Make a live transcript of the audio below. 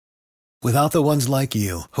Without the ones like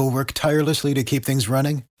you, who work tirelessly to keep things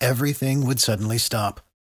running, everything would suddenly stop.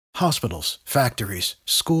 Hospitals, factories,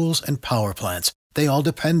 schools, and power plants, they all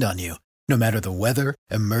depend on you. No matter the weather,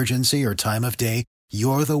 emergency, or time of day,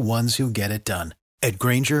 you're the ones who get it done. At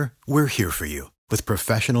Grainger, we're here for you with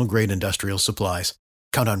professional-grade industrial supplies.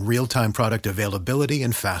 Count on real-time product availability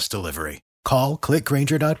and fast delivery. Call, click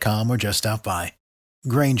Grainger.com, or just stop by.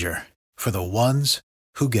 Grainger, for the ones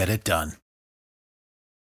who get it done.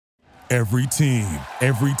 Every team,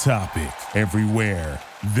 every topic, everywhere.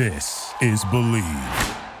 This is Believe.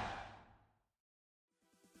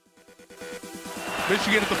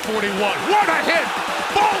 Michigan at the 41. What a hit!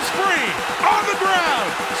 Ball's free! On the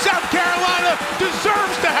ground! South Carolina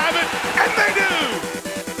deserves to have it, and they do!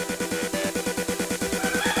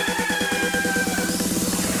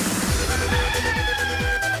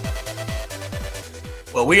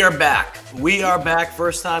 Well, we are back. We are back.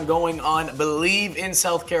 First time going on Believe in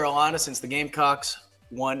South Carolina since the Gamecocks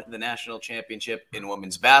won the national championship in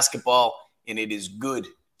women's basketball. And it is good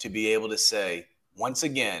to be able to say, once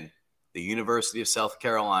again, the University of South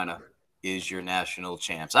Carolina is your national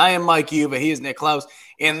champs. I am Mike Yuba. He is Nick Klaus.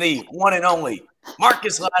 And the one and only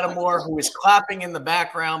Marcus Lattimore, who is clapping in the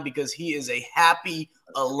background because he is a happy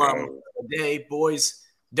alum today. Boys,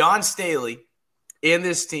 Dawn Staley and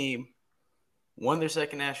this team won their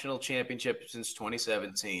second national championship since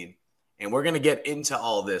 2017. And we're going to get into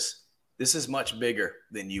all this. This is much bigger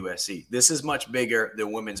than USC. This is much bigger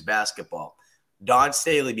than women's basketball. Dawn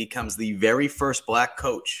Staley becomes the very first Black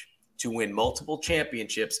coach to win multiple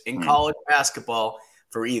championships in college basketball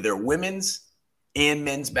for either women's and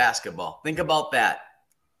men's basketball. Think about that.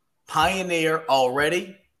 Pioneer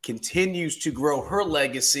already continues to grow her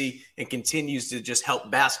legacy and continues to just help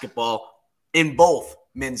basketball in both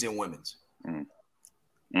men's and women's.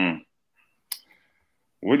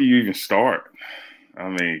 Where do you even start? I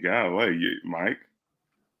mean, golly, Mike,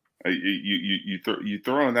 you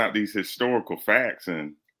throwing out these historical facts,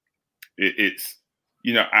 and it's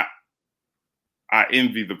I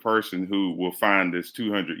envy the person who will find this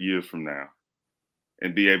 200 years from now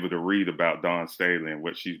and be able to read about Dawn Staley and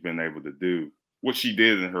what she's been able to do, what she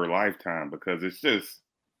did in her lifetime, because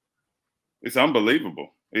it's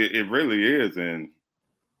unbelievable. It really is, and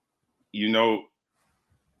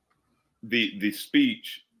the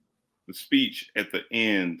speech at the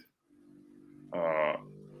end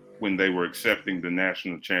when they were accepting the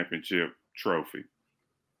national championship trophy,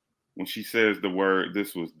 when she says the word,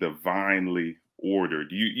 this was divinely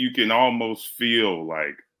ordered, you can almost feel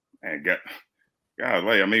like, man,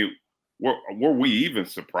 golly, I mean, were we even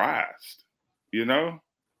surprised?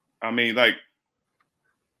 I mean, like,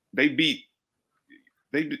 they beat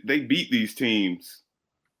these teams,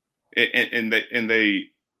 and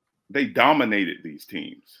they dominated these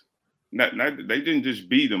teams. They didn't just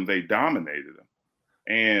beat them; they dominated them.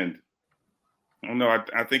 And I don't know.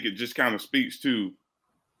 I think it just kind of speaks to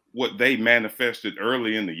what they manifested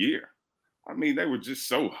early in the year. I mean, they were just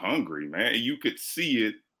so hungry, man. You could see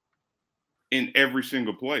it in every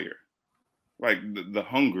single player, like the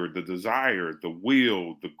hunger, the desire, the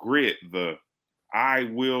will, the grit, the "I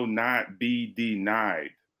will not be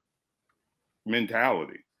denied"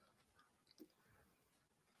 mentality.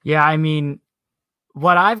 Yeah, I mean,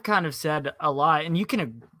 what I've kind of said a lot, and you can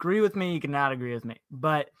agree with me, you can not agree with me,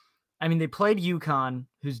 but I mean, they played UConn,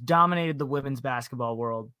 who's dominated the women's basketball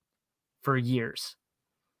world for years.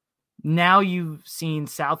 Now you've seen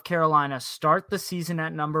South Carolina start the season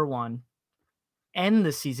at number 1, end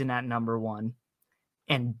the season at number 1,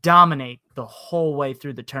 and dominate the whole way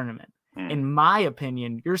through the tournament. In my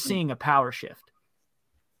opinion, you're seeing a power shift.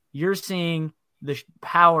 You're seeing the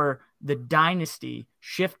power, the dynasty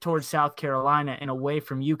shift towards South Carolina and away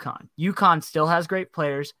from UConn. UConn still has great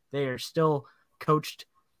players. They are still coached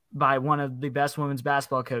by one of the best women's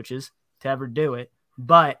basketball coaches to ever do it.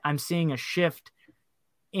 But I'm seeing a shift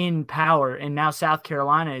in power, and now South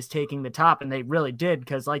Carolina is taking the top, and they really did,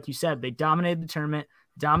 because like you said, they dominated the tournament,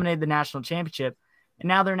 dominated the national championship, and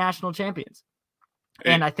now they're national champions.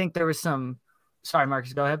 And I think there was some – sorry,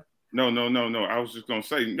 Marcus, go ahead. No. I was just going to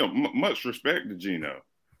say, much respect to Gino.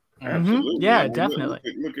 Absolutely. Yeah, definitely.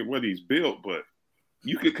 Look at what he's built, but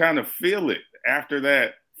you could kind of feel it after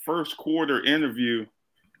that first quarter interview.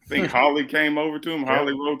 I think Holly came over to him.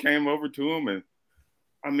 Holly Rowe came over to him, and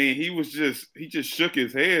I mean, he just shook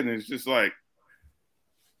his head, and it's just like,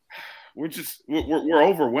 we're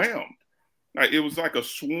overwhelmed. Like, it was like a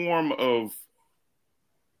swarm of,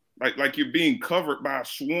 like you're being covered by a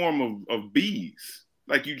swarm of bees.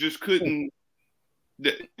 Like, you just couldn't.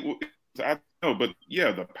 I know, but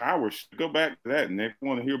yeah, the power. Go back to that, Nick. I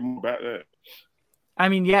want to hear more about that. I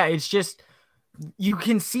mean, yeah, it's just you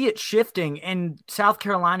can see it shifting. And South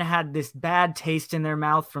Carolina had this bad taste in their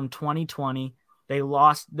mouth from 2020. They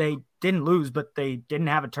lost. They didn't lose, but they didn't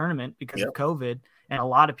have a tournament because of COVID. And a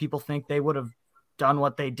lot of people think they would have done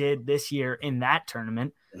what they did this year in that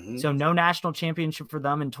tournament. Mm-hmm. So no national championship for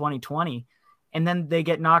them in 2020. And then they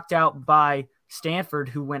get knocked out by Stanford,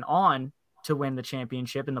 who went on to win the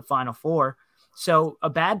championship in the Final Four. So a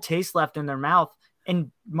bad taste left in their mouth.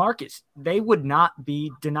 And Marcus, they would not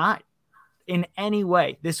be denied in any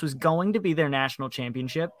way. This was going to be their national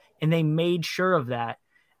championship, and they made sure of that.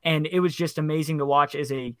 And it was just amazing to watch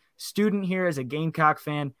as a student here, as a Gamecock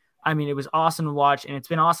fan. I mean, it was awesome to watch, and it's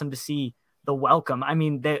been awesome to see the welcome. I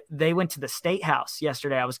mean, they went to the State House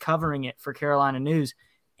yesterday. I was covering it for Carolina News,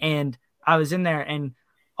 and I was in there, and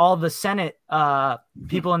all the Senate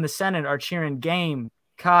people in the Senate are cheering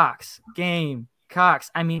Gamecocks.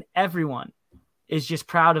 I mean, everyone is just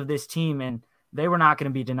proud of this team, and they were not going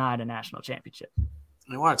to be denied a national championship.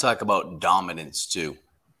 I want to talk about dominance too,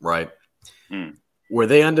 right? Were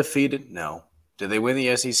they undefeated? No. Did they win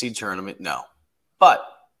the SEC tournament? No. But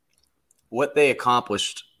what they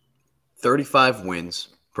accomplished, 35 wins,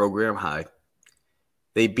 program high.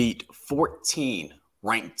 They beat 14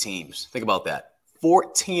 ranked teams. Think about that.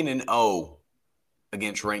 14-0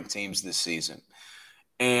 against ranked teams this season.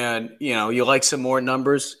 And, you know, you like some more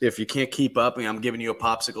numbers. If you can't keep up, I'm giving you a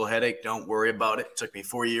popsicle headache. Don't worry about it. It took me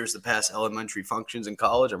 4 years to pass elementary functions in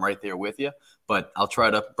college. I'm right there with you. But I'll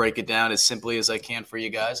try to break it down as simply as I can for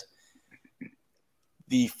you guys.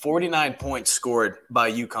 The 49 points scored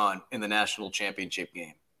by UConn in the national championship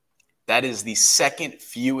game, that is the second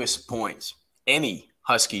fewest points any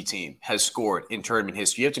Husky team has scored in tournament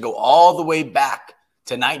history. You have to go all the way back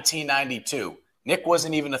to 1992. Nick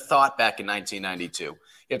wasn't even a thought back in 1992. You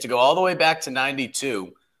have to go all the way back to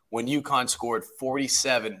 92 when UConn scored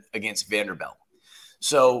 47 against Vanderbilt.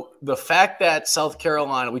 So the fact that South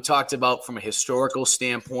Carolina, we talked about from a historical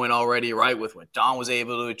standpoint already, right, with what Don was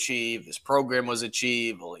able to achieve, this program was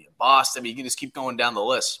achieved, Boston, you can just keep going down the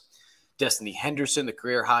list. Destiny Henderson, the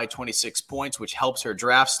career high 26 points, which helps her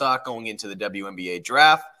draft stock going into the WNBA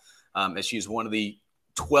draft, as she's one of the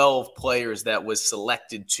 12 players that was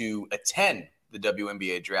selected to attend the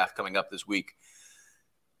WNBA draft coming up this week.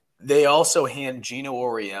 They also hand Gino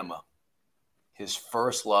Auriemma his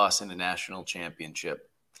first loss in a national championship.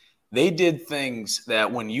 They did things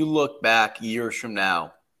that when you look back years from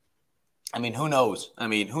now, I mean, who knows?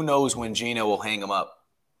 Who knows when Gino will hang him up?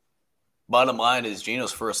 Bottom line is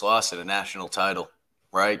Gino's first loss at a national title,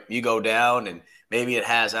 right? You go down and maybe it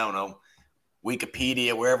has, I don't know,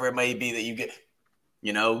 Wikipedia, wherever it may be that you get,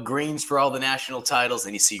 greens for all the national titles,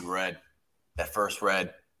 and you see red. That first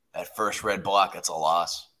red block, that's a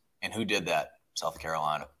loss. And who did that? South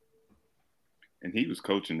Carolina. And he was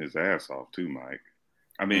coaching his ass off too, Mike.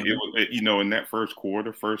 I mean, It was, in that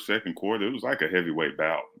second quarter, it was like a heavyweight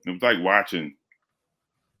bout. It was like watching,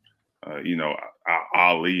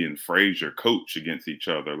 Ali and Frazier coach against each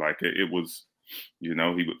other. Like it was, he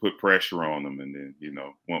would put pressure on them. And then,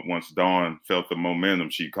 once Dawn felt the momentum,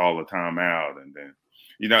 she'd call a timeout. And then,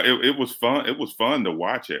 it was fun. It was fun to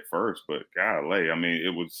watch at first, but golly,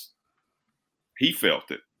 he felt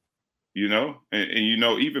it,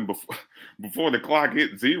 and even before the clock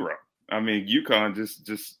hit zero,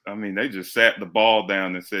 UConn they just sat the ball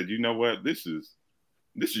down and said, you know what, this is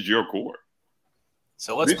your court.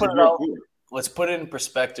 So let's put it in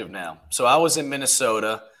perspective now. So I was in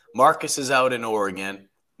Minnesota. Marcus is out in Oregon.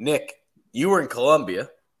 Nick, you were in Columbia.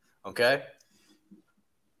 Okay.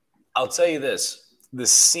 I'll tell you this. The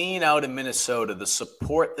scene out in Minnesota, the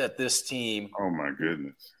support that this team oh my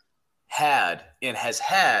goodness had and has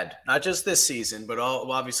had, not just this season, but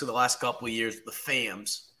obviously the last couple of years, the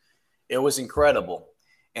FAMs, it was incredible.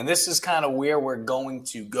 And this is kind of where we're going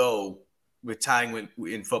to go with tying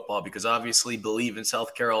in football, because obviously Believe in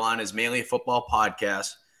South Carolina is mainly a football podcast.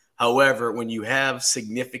 However, when you have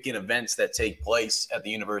significant events that take place at the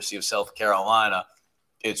University of South Carolina,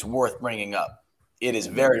 it's worth bringing up. It is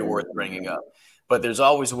very worth bringing up. But there's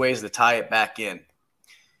always ways to tie it back in.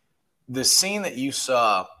 The scene that you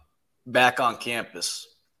saw back on campus,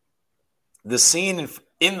 the scene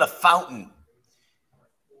in the fountain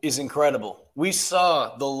is incredible. We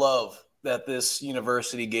saw the love that this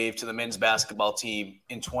university gave to the men's basketball team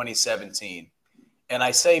in 2017. And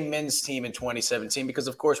I say men's team in 2017 because,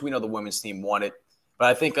 of course, we know the women's team won it. But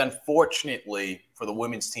I think, unfortunately, for the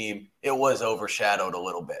women's team, it was overshadowed a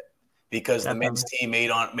little bit because the men's team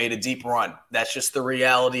made a deep run. That's just the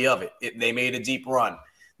reality of it. They made a deep run.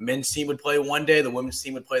 The men's team would play one day, the women's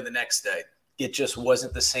team would play the next day. It just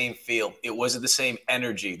wasn't the same feel. It wasn't the same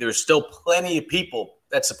energy. There's still plenty of people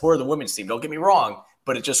that supported the women's team. Don't get me wrong.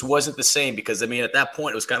 but it just wasn't the same because, I mean, at that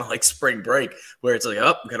point, it was kind of like spring break where it's like,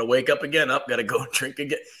 oh, got to wake up again, got to go drink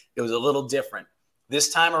again. It was a little different.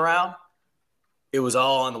 This time around, it was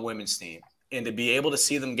all on the women's team. And to be able to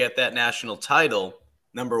see them get that national title,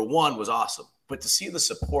 number one, was awesome. But to see the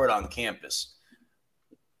support on campus,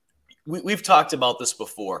 we've talked about this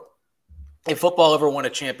before. If football ever won a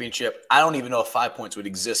championship, I don't even know if 5 Points would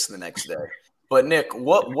exist the next day. But, Nick,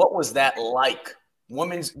 what was that like?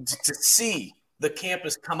 Women's to see the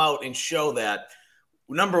campus come out and show that.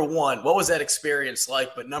 Number one, what was that experience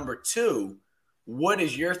like? But number two, what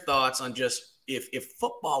is your thoughts on just if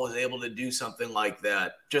football was able to do something like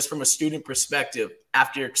that, just from a student perspective,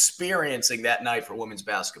 after experiencing that night for women's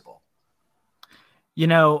basketball? You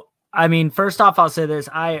know, I mean, first off, I'll say this.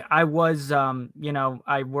 I was,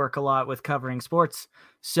 I work a lot with covering sports,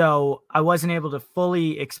 so I wasn't able to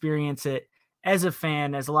fully experience it as a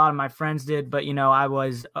fan, as a lot of my friends did. But, I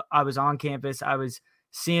was on campus. I was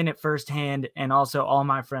seeing it firsthand, and also all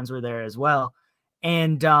my friends were there as well.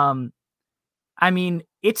 And, I mean,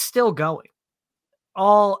 it's still going.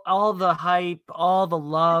 All the hype, all the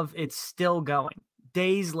love, it's still going.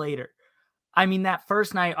 Days later. I mean, that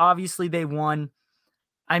first night, obviously they won.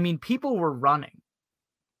 I mean, people were running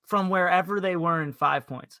from wherever they were in 5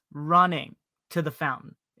 Points, running to the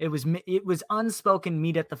fountain. It was unspoken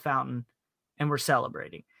meet at the fountain, and we're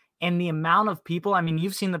celebrating. And the amount of people, I mean,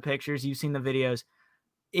 you've seen the pictures, you've seen the videos.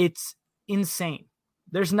 It's insane.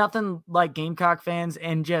 There's nothing like Gamecock fans,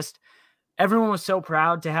 and just everyone was so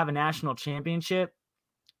proud to have a national championship.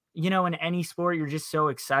 In any sport, you're just so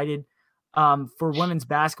excited. For women's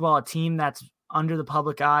basketball, a team that's under the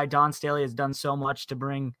public eye, Dawn Staley has done so much to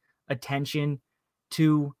bring attention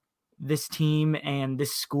to this team and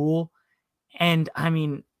this school. And I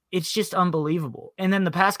mean, it's just unbelievable. And then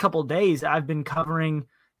the past couple of days, I've been covering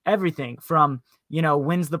everything from,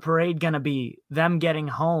 when's the parade going to be, them getting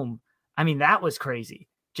home. I mean, that was crazy.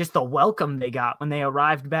 Just the welcome they got when they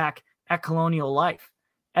arrived back at Colonial Life.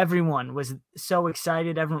 Everyone was so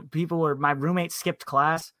excited. My roommates skipped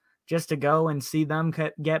class just to go and see them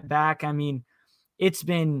get back. I mean, it's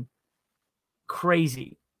been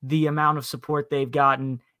crazy, the amount of support they've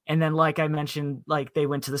gotten. And then, like I mentioned, like they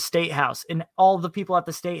went to the State House, and all the people at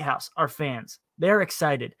the State House are fans. They're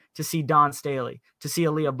excited to see Dawn Staley, to see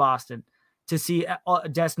Aaliyah Boston, to see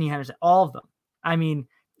Destiny Henderson, all of them. I mean,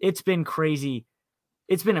 it's been crazy.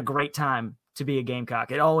 It's been a great time to be a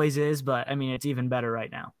Gamecock. It always is, but I mean, it's even better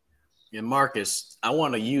right now. And Marcus, I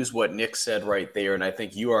want to use what Nick said right there, and I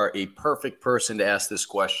think you are a perfect person to ask this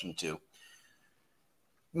question to.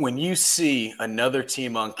 When you see another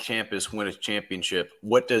team on campus win a championship,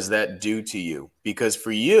 what does that do to you? Because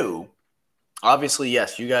for you, obviously,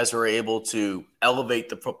 yes, you guys were able to elevate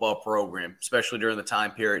the football program, especially during the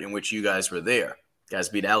time period in which you guys were there. You guys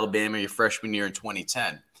beat Alabama your freshman year in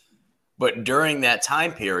 2010. But during that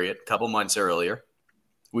time period, a couple months earlier,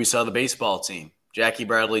 we saw the baseball team, Jackie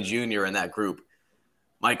Bradley Jr. in that group,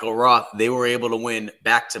 Michael Roth, they were able to win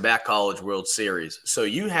back-to-back College World Series. So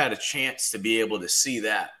you had a chance to be able to see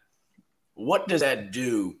that. What does that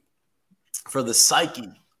do for the psyche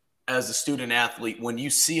as a student athlete when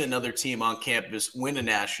you see another team on campus win a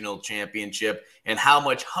national championship, and how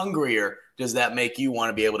much hungrier does that make you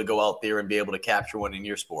want to be able to go out there and be able to capture one in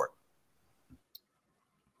your sport?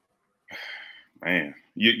 Man,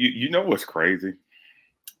 you know what's crazy?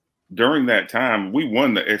 During that time, we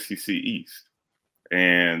won the SEC East.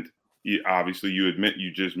 And you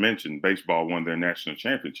just mentioned baseball won their national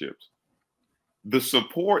championships. The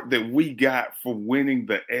support that we got for winning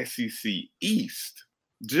the SEC East,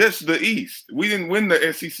 just the East. We didn't win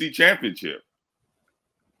the SEC championship.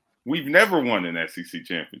 We've never won an SEC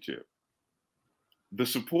championship. The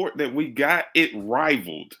support that we got, it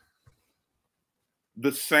rivaled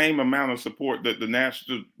the same amount of support that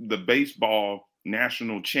the baseball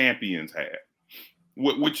national champions had,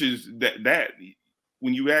 which is that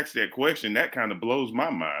when you ask that question, that kind of blows my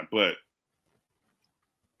mind. But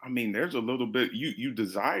I mean, there's a little bit you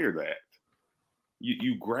desire that,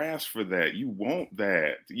 you grasp for that, you want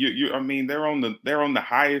that. I mean, they're on the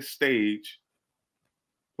highest stage,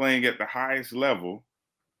 playing at the highest level,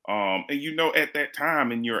 and at that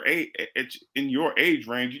time in your age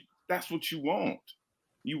range, that's what you want.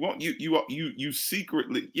 You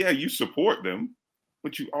secretly, you support them,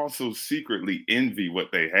 but you also secretly envy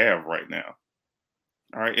what they have right now.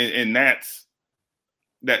 All right. And that's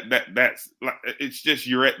like, it's just,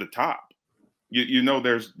 you're at the top,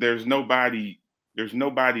 there's nobody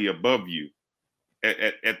above you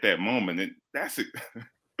at that moment. And that's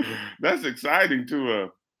exciting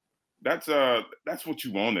that's what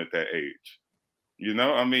you want at that age. You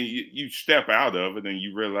know, I mean, you step out of it and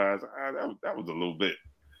you realize that was a little bit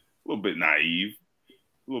naive,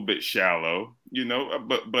 a little bit shallow, you know.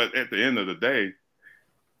 But at the end of the day,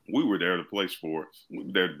 we were there to play sports. We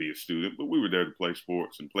were there to be a student, but we were there to play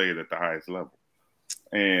sports and play it at the highest level.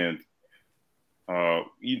 And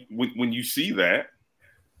when you see that,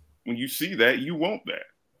 you want that.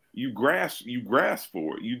 You grasp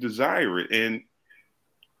for it. You desire it. And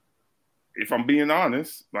if I'm being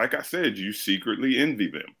honest, like I said, you secretly envy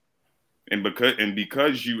them. And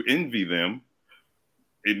because you envy them,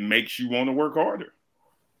 it makes you want to work harder.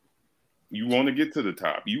 You want to get to the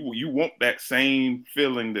top. You want that same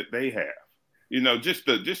feeling that they have. You know, just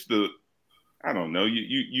the I don't know.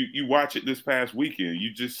 You watch it this past weekend.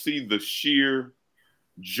 You just see the sheer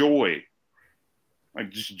joy,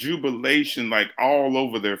 like just jubilation, like all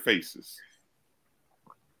over their faces.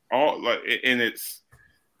 And it's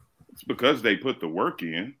because they put the work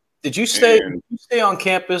in. Did you stay on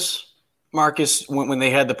campus, Marcus, when they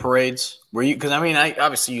had the parades? Were you? Because I mean,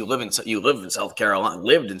 obviously you lived in South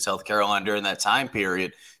Carolina during that time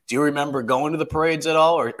period. Do you remember going to the parades at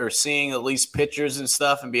all, or seeing at least pictures and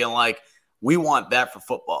stuff, and being like, "We want that for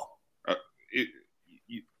football"?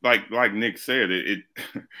 Like Nick said,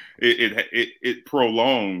 it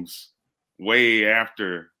prolongs way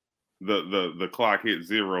after the clock hits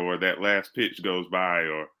zero, or that last pitch goes by,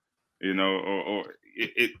 or you know, or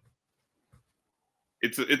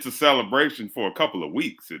it's a celebration for a couple of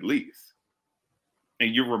weeks at least,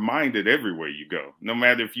 and you're reminded everywhere you go, no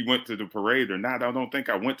matter if you went to the parade or not. I don't think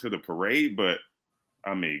I went to the parade, but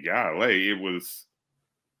I mean, golly, it was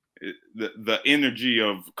the energy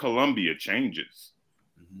of Columbia changes.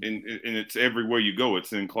 And it's everywhere you go.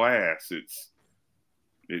 It's in class.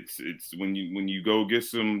 It's when you go get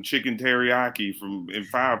some chicken teriyaki in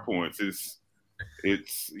 5 Points.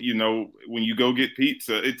 It's you know, when you go get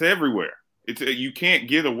pizza. It's everywhere. You can't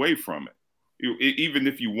get away from it. Even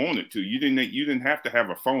if you wanted to, you didn't have to have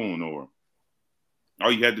a phone, or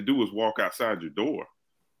all you had to do was walk outside your door,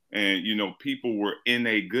 and you know, people were in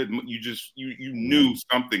a good. You knew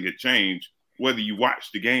something had changed, whether you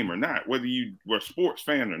watched the game or not, whether you were a sports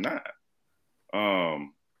fan or not.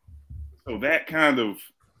 So that kind of,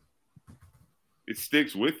 it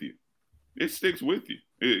sticks with you. It sticks with you.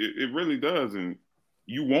 It really does. And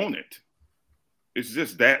you want it. It's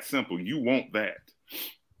just that simple. You want that.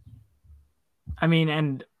 I mean,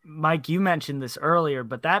 and Mike, you mentioned this earlier,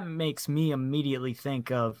 but that makes me immediately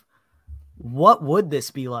think of what would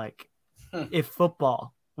this be like if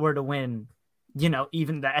football were to win, you know,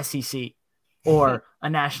 even the SEC or a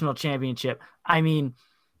national championship. I mean,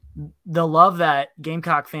 the love that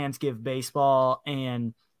Gamecock fans give baseball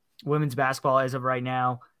and women's basketball as of right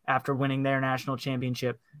now, after winning their national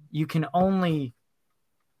championship, you can only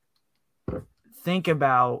think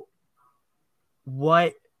about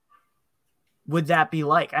what would that be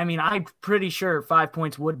like. I mean, I'm pretty sure 5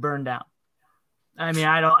 Points would burn down. I mean,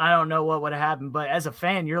 I don't know what would have happened, but as a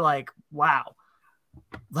fan, you're like, wow,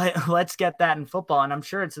 let's get that in football. And I'm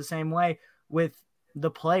sure it's the same way with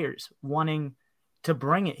the players wanting to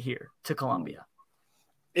bring it here to Columbia.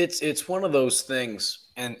 It's one of those things,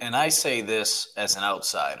 and I say this as an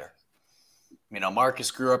outsider. You know, Marcus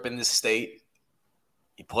grew up in this state.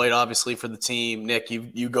 He played obviously for the team. Nick,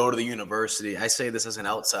 you go to the university. I say this as an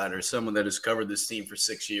outsider, someone that has covered this team for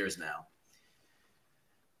 6 years now.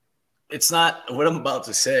 It's not, what I'm about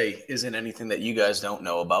to say isn't anything that you guys don't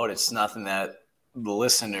know about. It's nothing that the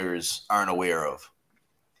listeners aren't aware of.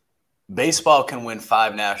 Baseball can win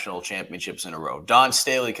 5 national championships in a row. Don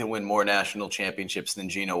Staley can win more national championships than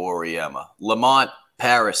Gino Auriemma. Lamont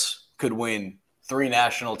Paris could win 3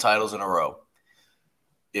 national titles in a row.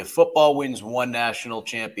 If football wins 1 national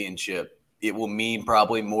championship, it will mean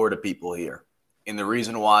probably more to people here. And the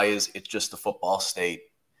reason why is it's just a football state.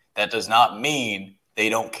 That does not mean they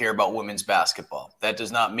don't care about women's basketball. That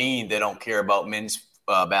does not mean they don't care about men's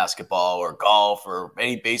basketball or golf or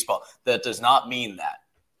any baseball. That does not mean that.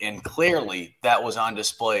 And clearly that was on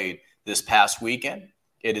display this past weekend.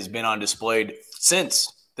 It has been on display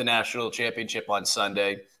since the national championship on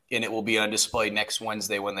Sunday, and it will be on display next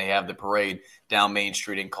Wednesday when they have the parade down Main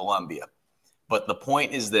Street in Columbia. But the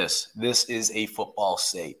point is this is a football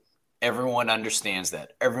state. Everyone understands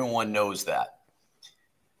that. Everyone knows that.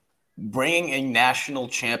 Bringing a national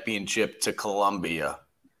championship to Columbia,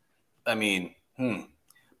 I mean,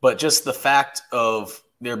 but just the fact of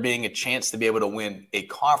there being a chance to be able to win a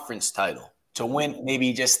conference title, to win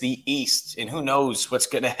maybe just the East, and who knows what's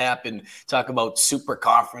going to happen. Talk about super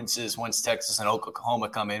conferences once Texas and Oklahoma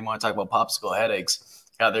come in. Want to talk about popsicle headaches,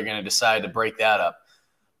 how they're going to decide to break that up.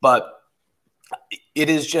 But it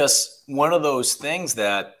is just one of those things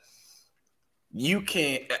that You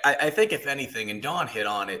can't. I think if anything, and Dawn hit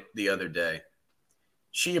on it the other day,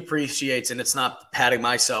 she appreciates, and it's not patting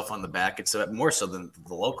myself on the back. It's more so than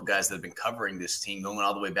the local guys that have been covering this team going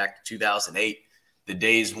all the way back to 2008, the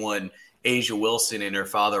days when Asia Wilson and her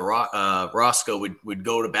father Roscoe would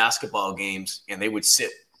go to basketball games and they would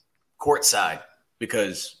sit courtside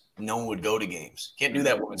because no one would go to games. Can't do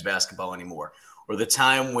that women's basketball anymore. Or the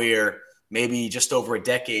time where maybe just over a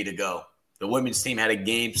decade ago, the women's team had a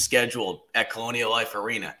game scheduled at Colonial Life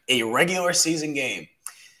Arena, a regular season game,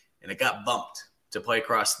 and it got bumped to play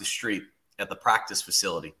across the street at the practice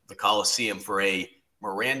facility, the Coliseum, for a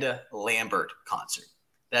Miranda Lambert concert.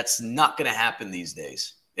 That's not going to happen these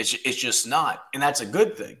days. It's just not. And that's a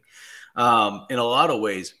good thing in a lot of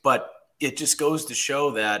ways. But it just goes to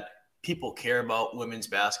show that people care about women's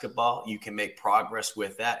basketball. You can make progress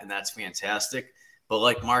with that, and that's fantastic. But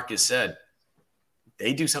like Marcus said,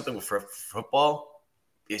 they do something with football.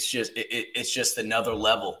 It's just another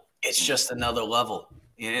level. It's just another level.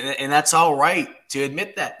 And that's all right to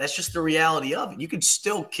admit that. That's just the reality of it. You can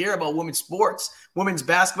still care about women's sports, women's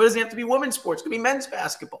basketball. It doesn't have to be women's sports. It could be men's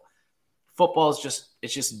basketball. Football is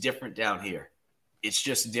just different down here. It's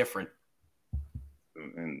just different.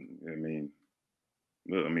 And I mean,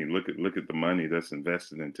 look at the money that's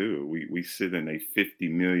invested into it. We sit in a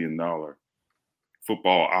 $50 million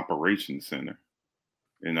football operations center.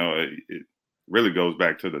 You know, it really goes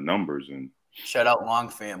back to the numbers. And shout out Long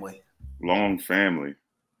family. Long family.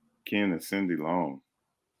 Ken and Cindy Long.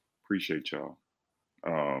 Appreciate y'all.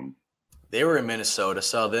 They were in Minnesota.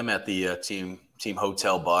 Saw them at the team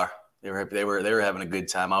hotel bar. They were having a good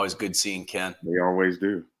time. Always good seeing Ken. They always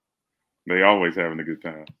do. They always having a good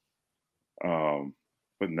time.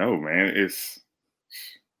 But no, man, it's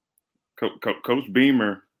Coach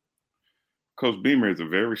Beamer. Coach Beamer is a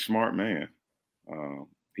very smart man.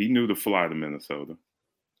 He knew to fly to Minnesota.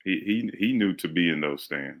 He knew to be in those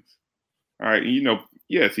stands. All right, you know,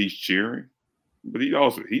 yes, he's cheering, but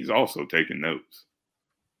he's also taking notes.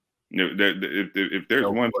 You know, if there's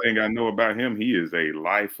one thing I know about him, he is a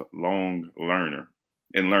lifelong learner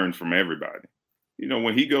and learns from everybody. You know,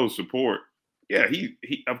 when he goes support, yeah, he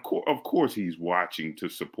of course he's watching to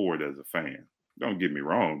support as a fan. Don't get me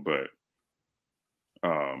wrong, but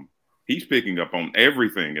he's picking up on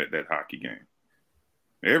everything at that hockey game,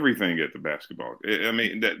 everything at the basketball. I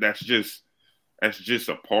mean, that's just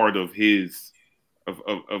a part of his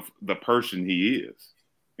of the person he is.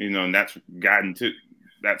 You know, and that's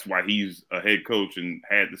why he's a head coach and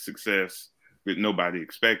had the success that nobody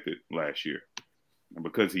expected last year,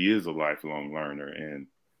 because he is a lifelong learner. And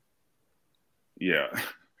yeah,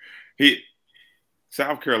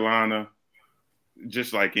 South Carolina,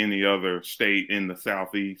 just like any other state in the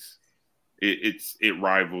Southeast, it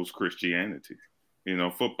rivals Christianity. You know,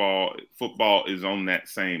 football is on that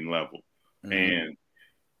same level, and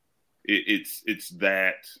it's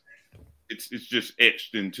just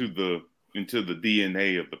etched into the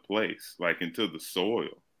DNA of the place, like into the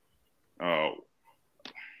soil.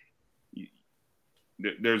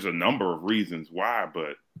 There's a number of reasons why,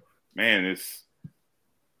 but man,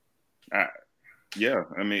 I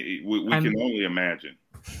mean, we can only imagine.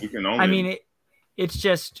 We can only. I mean, it's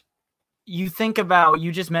just, you think about,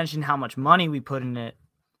 you just mentioned how much money we put in it,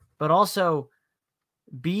 but also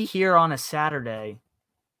be here on a Saturday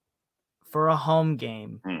for a home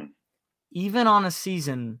game, even on a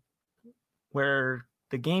season where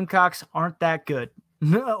the Gamecocks aren't that good,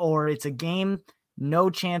 or it's a game no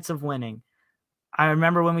chance of winning. I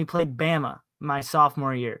remember when we played Bama my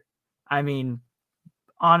sophomore year. I mean,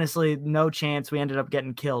 honestly, no chance. We ended up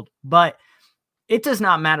getting killed. But it does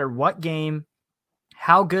not matter what game,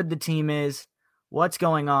 how good the team is, what's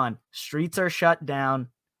going on. Streets are shut down.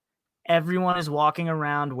 Everyone is walking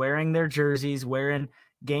around wearing their jerseys, wearing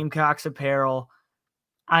Gamecocks apparel.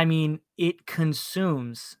 I mean, it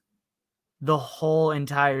consumes the whole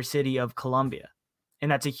entire city of Columbia.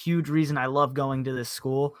 And that's a huge reason I love going to this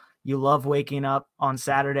school. You love waking up on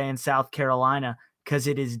Saturday in South Carolina because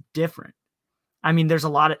it is different. I mean, there's a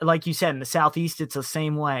lot of, like you said, in the Southeast, it's the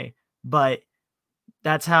same way, but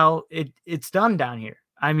that's how it's done down here.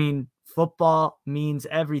 I mean, football means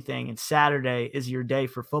everything, and Saturday is your day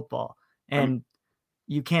for football. And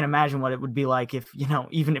you can't imagine what it would be like if, you know,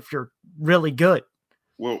 even if you're really good.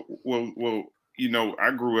 Well, you know,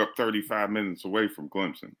 I grew up 35 minutes away from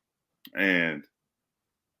Clemson, and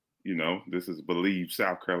you know, this is Believe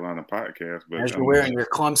South Carolina podcast. But you're wearing your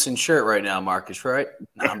Clemson shirt right now, Marcus, right?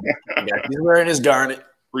 He's wearing his garnet.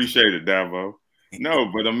 Appreciate it, Davo.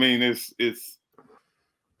 No, but I mean, it's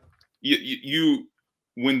you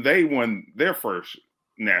when they won their first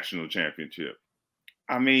national championship.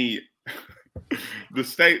 I mean, the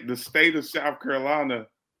state of South Carolina,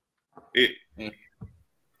 it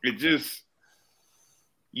just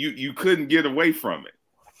you couldn't get away from it.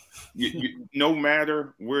 No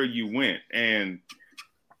matter where you went. And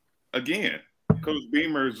again, Coach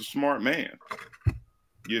Beamer is a smart man.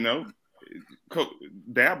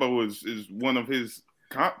 Dabo is one of his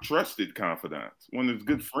trusted confidants, one of his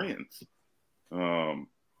good friends. And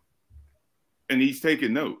he's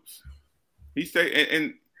taking notes.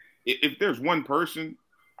 And if there's one person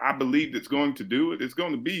I believe that's going to do it, it's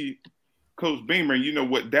going to be Coach Beamer. You know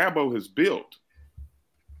what Dabo has built.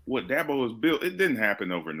 It didn't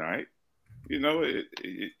happen overnight.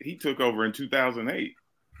 He took over in 2008.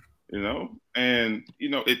 And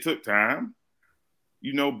it took time.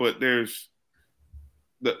 But there's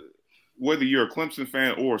whether you're a Clemson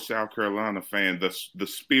fan or a South Carolina fan, the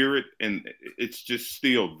spirit, and it's just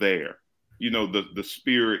still there. The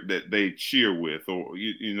spirit that they cheer with, or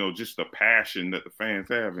just the passion that the fans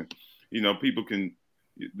have, and people can.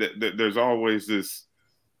 There's always this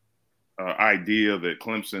idea that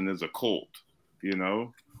Clemson is a cult.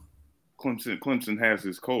 Clemson has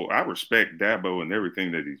his cult. I respect Dabo and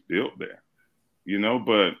everything that he's built there.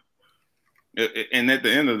 But and at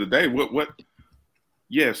the end of the day, what?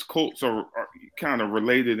 Yes, cults are kind of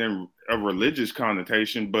related in a religious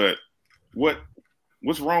connotation, but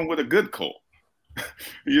what's wrong with a good cult?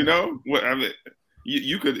 You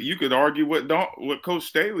could argue what Coach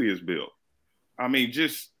Staley has built. I mean,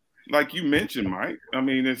 just like you mentioned, Mike. I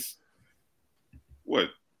mean, it's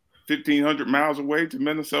 1,500 miles away to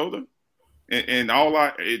Minnesota, and all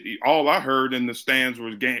I heard in the stands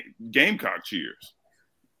was Gamecock cheers,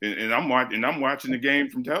 and I'm watching the game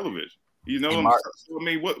from television. We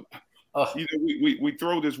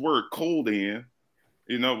throw this word cold in.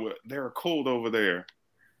 They're cold over there.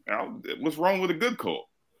 What's wrong with a good cult?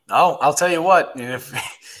 Oh, I'll tell you what.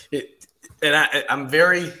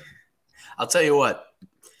 I'll tell you what.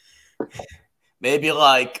 Maybe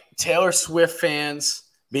like Taylor Swift fans,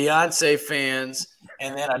 Beyonce fans,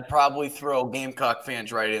 and then I'd probably throw Gamecock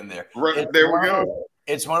fans right in there. Right, there we go.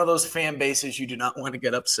 It's one of those fan bases you do not want to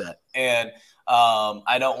get upset. And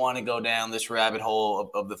I don't want to go down this rabbit hole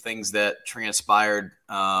of the things that transpired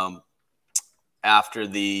after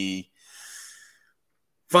the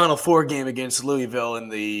Final Four game against Louisville and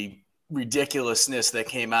the ridiculousness that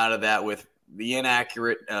came out of that with the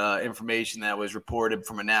inaccurate information that was reported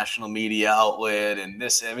from a national media outlet. And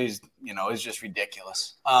this, it's just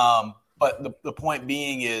ridiculous. But the point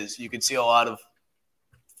being is you can see a lot of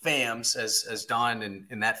fans, as Don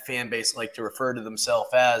and that fan base like to refer to themselves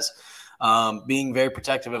as, being very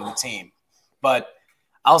protective of the team. But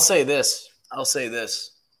I'll say this.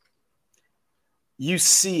 You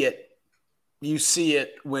see it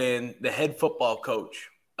when the head football coach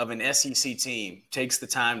of an SEC team takes the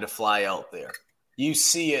time to fly out there. You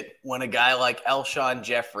see it when a guy like Alshon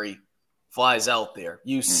Jeffrey flies out there.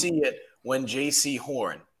 You see it when J.C.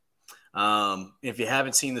 Horn. If you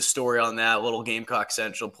haven't seen the story on that, little Gamecock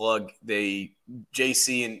Central plug,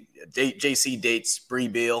 JC dates Bree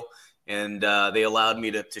Beal, and they allowed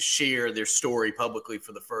me to share their story publicly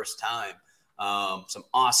for the first time. Some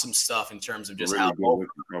awesome stuff in terms of just really how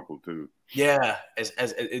couple too. Yeah,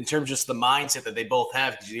 as in terms of just the mindset that they both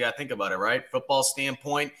have, because you got to think about it, right? Football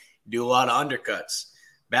standpoint, you do a lot of undercuts.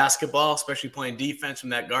 Basketball, especially playing defense from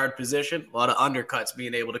that guard position, a lot of undercuts,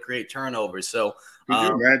 being able to create turnovers. So, could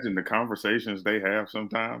you imagine the conversations they have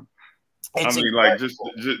sometimes?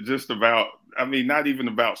 Just about. I mean, not even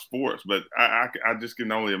about sports, but I just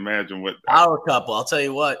can only imagine what our couple. I'll tell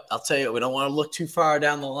you, we don't want to look too far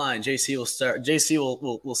down the line. JC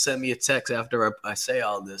will send me a text after I say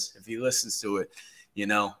all this if he listens to it.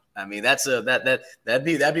 I mean,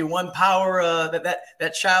 that'd be one power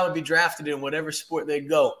that child would be drafted in whatever sport they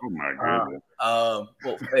go. Oh my goodness.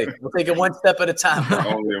 We'll take it one step at a time. I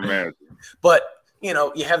can only imagine. But you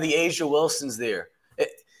have the Asia Wilsons there.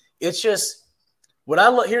 It's just what I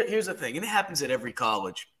love. Here's the thing, and it happens at every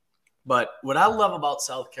college. But what I love about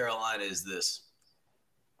South Carolina is this: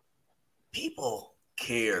 people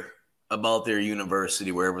care about their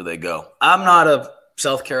university wherever they go. I'm not a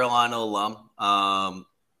South Carolina alum. I'm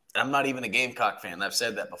not even a Gamecock fan. I've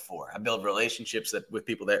said that before. I build relationships with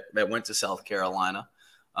people that went to South Carolina,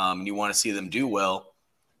 and you want to see them do well.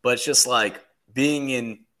 But it's just like being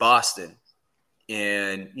in Boston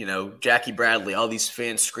and, Jackie Bradley, all these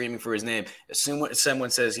fans screaming for his name. As soon as someone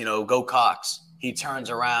says, go Cox, he turns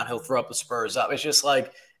around, he'll throw up the Spurs up. It's just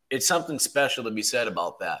like it's something special to be said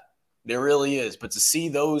about that. There really is. But to see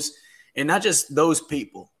those, and not just those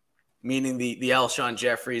people, meaning the Alshon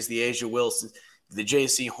Jeffreys, the Asia Wilsons, the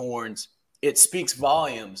J.C. Horns, it speaks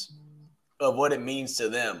volumes of what it means to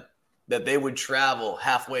them that they would travel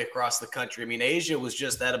halfway across the country. I mean, Asia was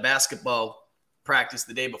just at a basketball practice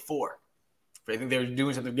the day before. I think they were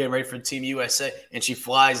doing something, getting ready for Team USA, and she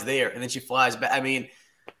flies there, and then she flies back. I mean,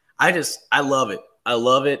 I love it. I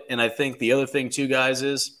love it. And I think the other thing too, guys,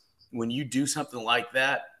 is when you do something like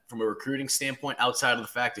that from a recruiting standpoint, outside of the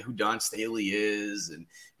fact of who Dawn Staley is and,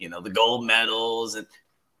 you know, the gold medals, and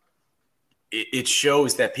it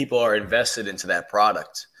shows that people are invested into that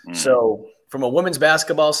product. So from a women's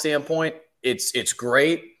basketball standpoint, it's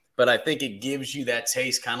great, but I think it gives you that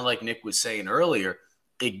taste, kind of like Nick was saying earlier.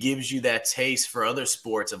 It gives you that taste for other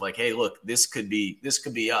sports of like, hey, look, this could be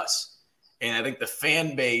us. And I think the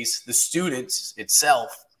fan base, the students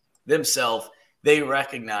themselves, they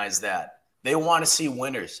recognize that. They want to see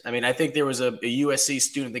winners. I mean, I think there was a USC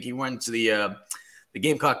student, I think he went to the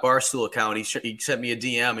Gamecock Barstool account. He sent me a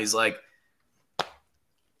DM. He's like,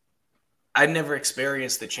 I never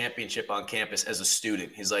experienced the championship on campus as a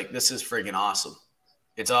student. He's like, this is friggin' awesome.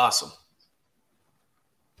 It's awesome.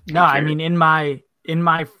 No, I mean, in my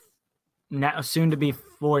now soon to be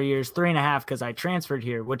 4 years, 3.5, because I transferred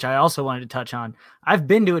here, which I also wanted to touch on. I've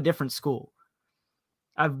been to a different school.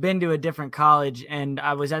 I've been to a different college, and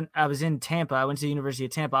I was in Tampa. I went to the University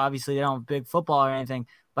of Tampa. Obviously, they don't have big football or anything,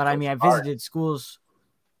 but I mean, I visited schools.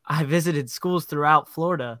 I visited schools throughout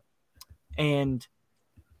Florida, and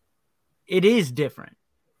it is different.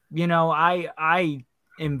 You know, I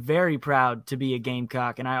am very proud to be a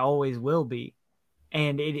Gamecock, and I always will be.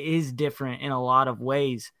 And it is different in a lot of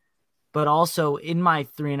ways. But also in my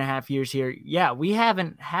 3.5 years here, yeah, we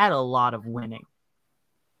haven't had a lot of winning.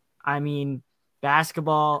 I mean,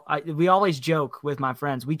 basketball, we always joke with my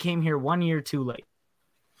friends, we came here 1 year too late.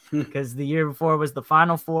 Because the year before was the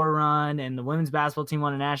Final Four run, and the women's basketball team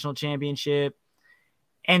won a national championship.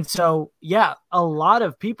 And so, yeah, a lot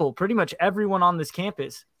of people, pretty much everyone on this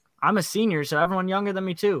campus, I'm a senior, so everyone younger than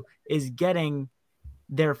me too, is getting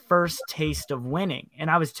their first taste of winning.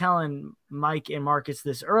 And I was telling Mike and Marcus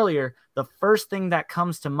this earlier, the first thing that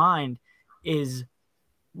comes to mind is,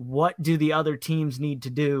 what do the other teams need to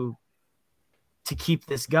do to keep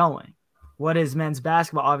this going? What is men's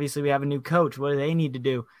basketball? Obviously, we have a new coach. What do they need to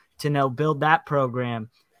do to build that program?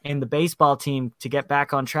 And the baseball team to get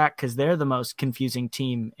back on track, because they're the most confusing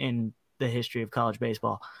team in the history of college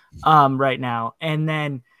baseball right now. And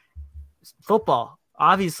then football,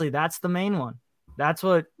 obviously, that's the main one. That's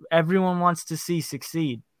what everyone wants to see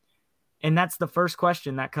succeed. And that's the first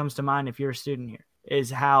question that comes to mind if you're a student here,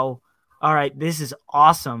 is how, all right, this is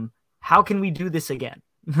awesome. How can we do this again?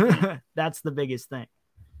 That's the biggest thing.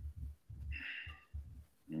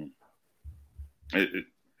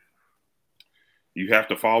 You have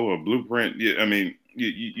to follow a blueprint. Yeah, I mean,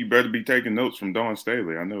 you better be taking notes from Dawn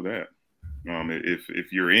Staley. I know that.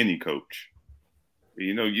 If you're any coach,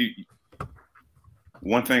 you know,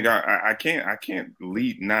 one thing I can't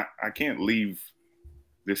leave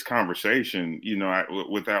this conversation, you know,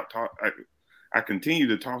 without talk. I continue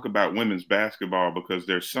to talk about women's basketball because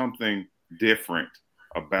there's something different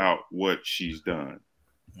about what she's done.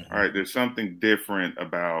 All right, there's something different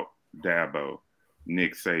about Dabo,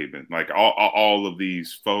 Nick Saban, like all of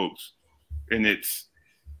these folks, and it's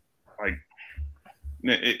like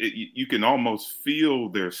you can almost feel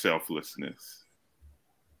their selflessness.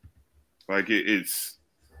 Like it's,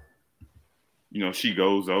 you know, she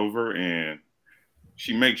goes over and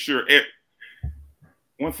she makes sure.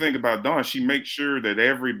 One thing about Dawn, she makes sure that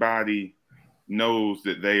everybody knows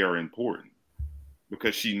that they are important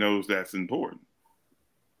because she knows that's important.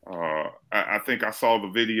 I think I saw the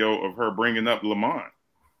video of her bringing up Lamont,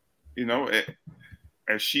 you know,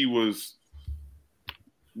 as she was,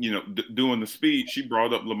 you know, doing the speech, she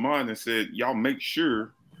brought up Lamont and said, y'all make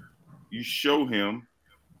sure you show him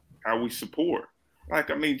how we support.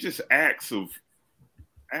 Like, I mean, just acts like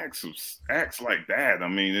that. I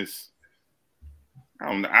mean,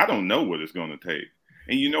 I don't know what it's going to take.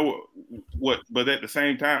 And you know what, but at the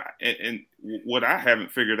same time, and what I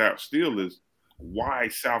haven't figured out still is why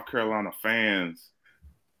South Carolina fans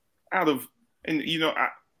and you know,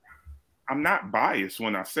 I'm not biased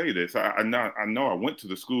when I say this. I know I went to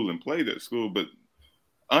the school and played at school, but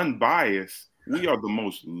unbiased, we are the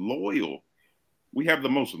most loyal. We have the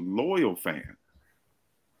most loyal fans.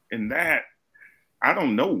 And that, I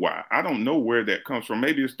don't know why. I don't know where that comes from.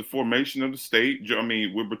 Maybe it's the formation of the state. I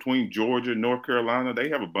mean, we're between Georgia and North Carolina. They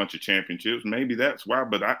have a bunch of championships. Maybe that's why.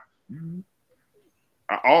 But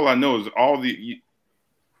all I know is all the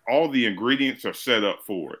ingredients are set up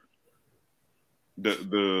for it.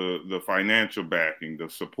 The financial backing, the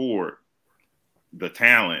support, the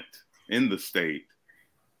talent in the state.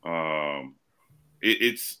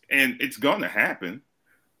 It's going to happen.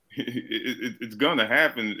 it's going to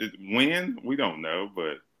happen. When? We don't know,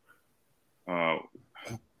 but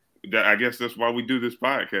I guess that's why we do this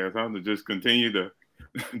podcast, huh? To just continue to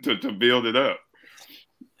build it up.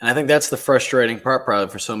 And I think that's the frustrating part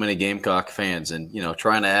probably for so many Gamecock fans. And,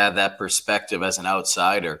 trying to add that perspective as an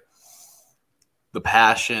outsider, the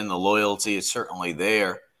passion, the loyalty is certainly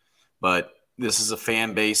there. But this is a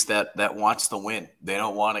fan base that wants to win. They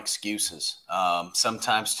don't want excuses.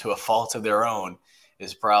 Sometimes to a fault of their own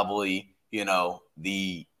is probably,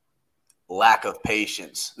 the lack of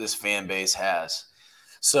patience this fan base has.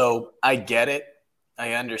 So I get it.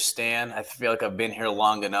 I understand. I feel like I've been here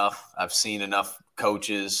long enough. I've seen enough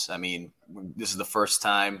coaches. I mean, this is the first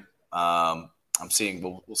time I'm seeing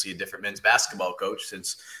we'll see a different men's basketball coach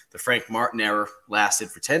since the Frank Martin era lasted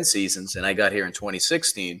for 10 seasons, and I got here in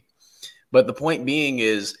 2016. But the point being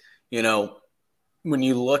is, when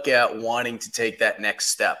you look at wanting to take that next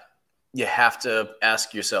step, you have to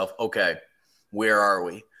ask yourself, okay, where are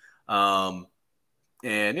we? And,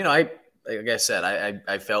 like I said,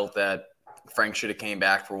 I felt that Frank should have came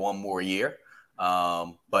back for one more year.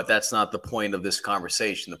 But that's not the point of this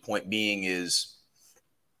conversation. The point being is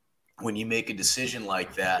when you make a decision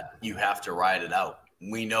like that, you have to ride it out.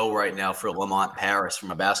 We know right now for Lamont Paris,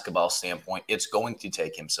 from a basketball standpoint, it's going to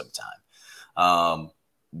take him some time.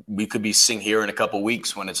 We could be sitting here in a couple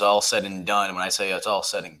weeks when it's all said and done. And when I say it's all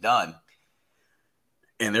said and done,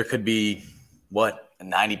 and there could be, a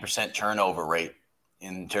 90% turnover rate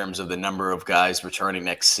in terms of the number of guys returning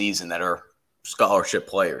next season that are scholarship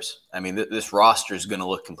players. I mean, this roster is going to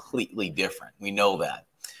look completely different. We know that.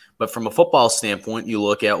 But from a football standpoint, you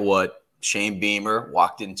look at what Shane Beamer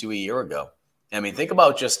walked into a year ago. I mean, think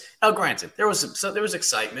about now, granted, there was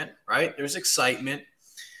excitement, right? There was excitement,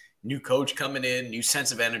 new coach coming in, new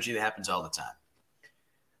sense of energy that happens all the time.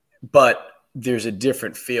 But there's a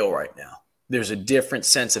different feel right now. There's a different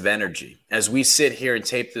sense of energy. As we sit here and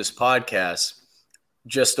tape this podcast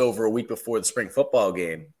just over a week before the spring football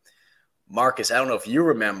game, Marcus, I don't know if you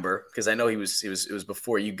remember, because I know it was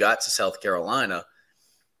before you got to South Carolina,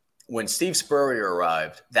 when Steve Spurrier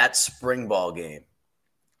arrived, that spring ball game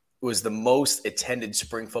was the most attended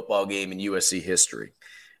spring football game in USC history.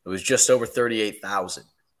 It was just over 38,000.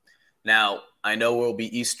 Now, I know it will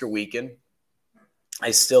be Easter weekend.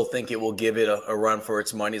 I still think it will give it a run for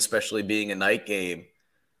its money, especially being a night game.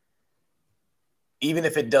 Even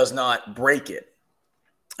if it does not break it,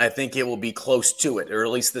 I think it will be close to it, or at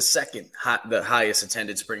least the highest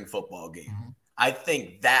attended spring football game. Mm-hmm. I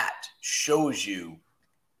think that shows you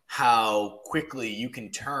how quickly you can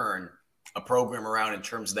turn a program around in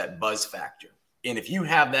terms of that buzz factor. And if you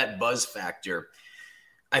have that buzz factor,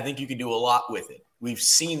 I think you can do a lot with it. We've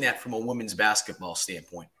seen that from a women's basketball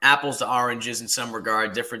standpoint. Apples to oranges in some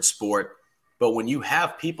regard, different sport. But when you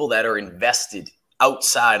have people that are invested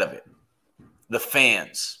outside of it, the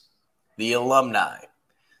fans, the alumni,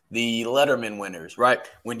 the Letterman winners, right?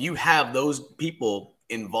 When you have those people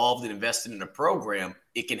involved and invested in a program,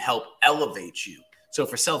 it can help elevate you. So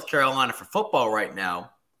for South Carolina, for football right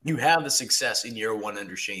now, you have the success in year one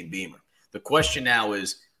under Shane Beamer. The question now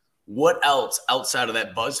is, what else outside of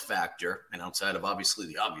that buzz factor and outside of obviously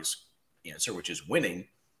the obvious answer, which is winning,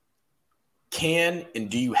 can and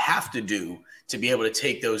do you have to do to be able to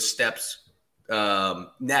take those steps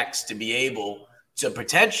next to be able to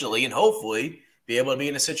potentially and hopefully be able to be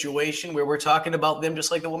in a situation where we're talking about them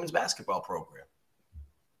just like the women's basketball program?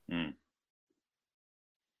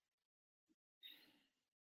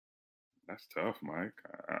 That's tough, Mike.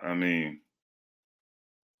 I mean,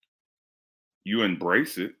 you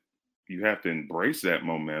embrace it. You have to embrace that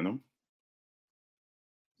momentum.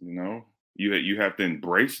 You have to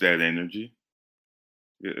embrace that energy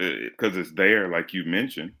because it's there, like you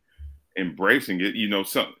mentioned. Embracing it,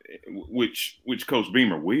 which Coach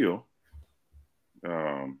Beamer will.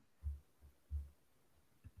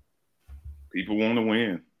 People want to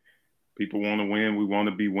win. People want to win. We want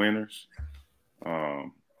to be winners. A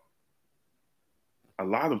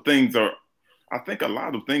lot of things are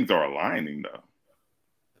aligning, though.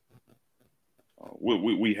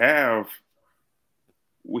 We have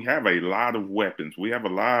a lot of weapons. We have a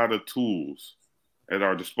lot of tools at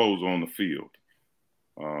our disposal on the field.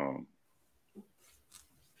 I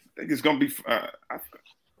think it's going to be. I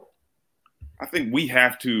think we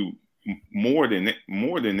have to more than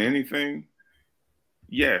anything.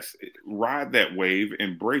 Yes, ride that wave,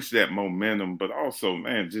 embrace that momentum, but also,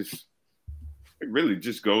 man, it really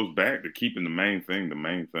just goes back to keeping the main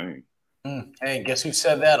thing. Hey, guess who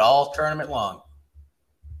said that all tournament long?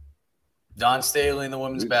 Don Staley and the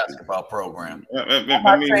women's basketball program.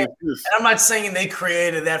 I'm not saying they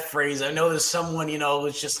created that phrase. I know there's someone,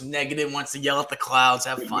 who's just negative, wants to yell at the clouds.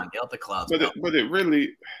 Have fun. Yell at the clouds. But it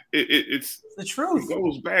really it's the truth. It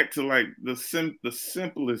goes back to like the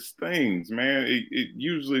simplest things, man. It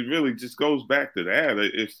usually really just goes back to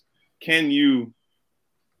that.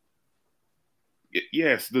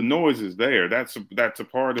 Yes, the noise is there. That's a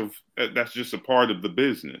part of that's just a part of the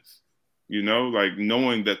business. Like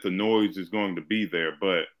knowing that the noise is going to be there.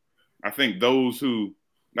 But I think those who,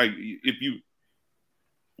 like,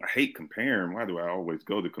 I hate comparing. Why do I always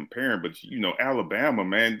go to comparing? But, Alabama,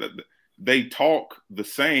 man, they talk the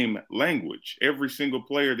same language. Every single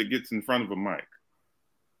player that gets in front of a mic,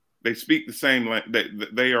 they speak the same language.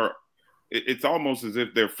 They are, it's almost as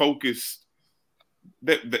if they're focused.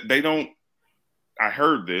 They don't, I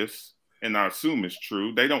heard this, and I assume it's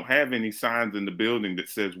true. They don't have any signs in the building that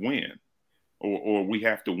says win. Or we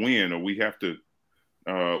have to win, or we have to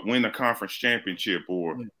win a conference championship,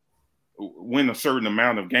 or win a certain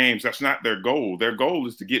amount of games. That's not their goal. Their goal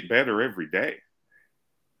is to get better every day,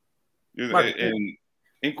 and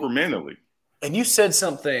incrementally. And you said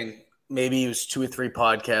something, maybe it was 2 or 3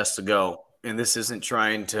 podcasts ago, and this isn't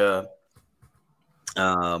trying to,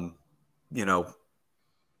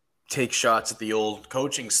 take shots at the old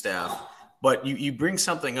coaching staff, but you bring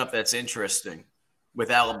something up that's interesting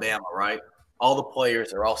with Alabama, right? All the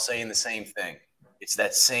players are all saying the same thing. It's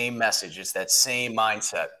that same message. It's that same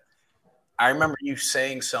mindset. I remember you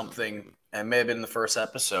saying something, and may have been in the first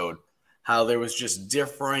episode, how there was just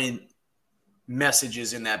different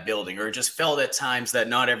messages in that building, or it just felt at times that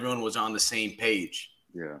not everyone was on the same page.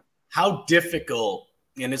 Yeah. How difficult,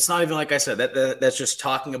 and it's not even like I said, that's just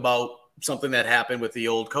talking about something that happened with the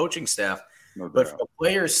old coaching staff. No but doubt. from a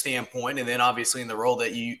player's standpoint, and then obviously in the role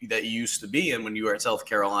that you used to be in when you were at South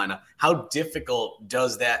Carolina, how difficult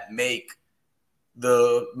does that make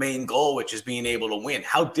the main goal, which is being able to win?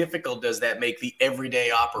 How difficult does that make the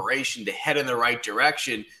everyday operation to head in the right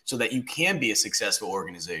direction so that you can be a successful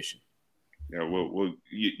organization? Yeah, well,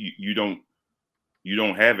 you don't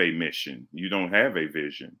have a mission. You don't have a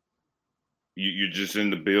vision. You're just in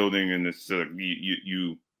the building, and it's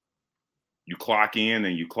you clock in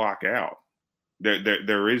and you clock out.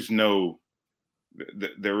 There is no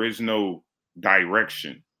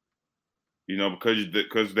direction,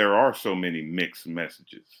 because there are so many mixed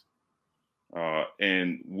messages,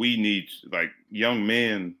 and we need, like, young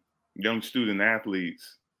men, young student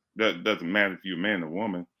athletes. That doesn't matter if you're a man or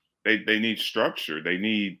woman. They need structure. They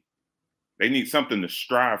need something to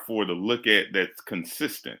strive for, to look at that's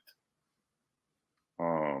consistent.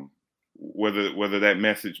 Whether that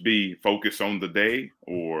message be focus on the day,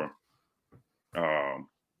 or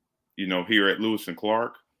here at Lewis and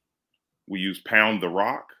Clark, we use pound the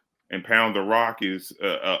rock, and pound the rock is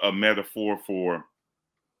a metaphor for,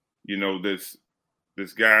 this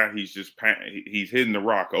guy. He's hitting the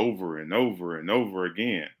rock over and over and over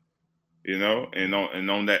again, and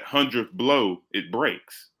on that 100th blow, it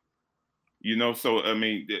breaks, So, I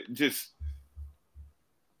mean, just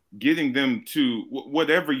getting them to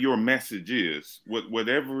whatever your message is,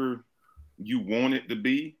 whatever you want it to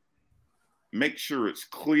be, make sure it's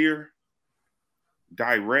clear,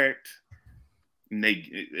 direct, and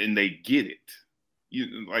they get it.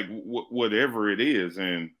 Whatever it is,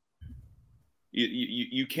 and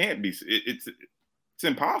you can't be. It's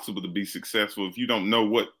impossible to be successful if you don't know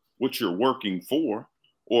what you're working for,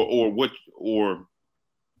 or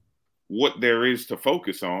what there is to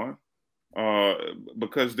focus on.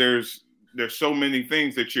 Because there's so many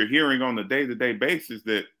things that you're hearing on a day-to-day basis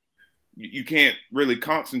that you can't really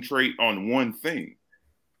concentrate on one thing,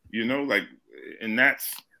 and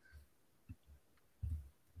that's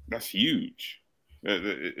huge.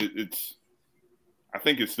 I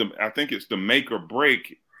think it's the make or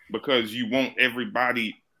break, because you want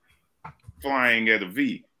everybody flying at a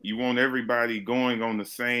V. You want everybody going on the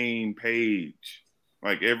same page.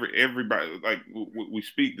 Like everybody, like we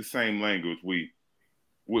speak the same language. We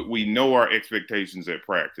know our expectations at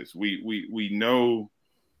practice. We know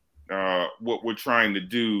what we're trying to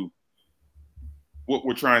do, what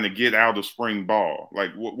we're trying to get out of spring ball.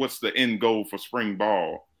 Like what's the end goal for spring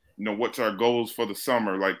ball? What's our goals for the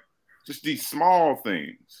summer? Like just these small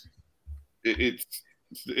things. The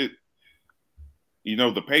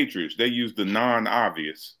Patriots, they use the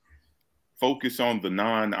non-obvious. Focus on the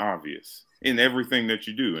non-obvious in everything that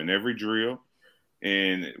you do, in every drill,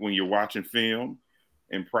 and when you're watching film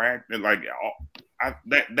and practice. Like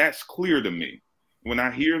that's clear to me. When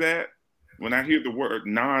I hear the word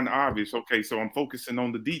non-obvious, okay, so I'm focusing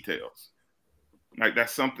on the details. Like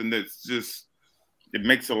that's something that's just, it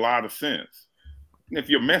makes a lot of sense. if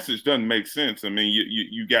your message doesn't make sense, I mean,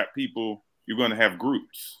 you got people, you're going to have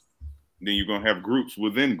groups. Then you're going to have groups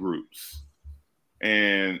within groups.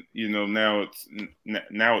 And, now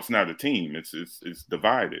it's not a team. It's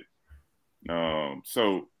divided.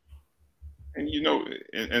 So,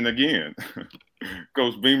 and again,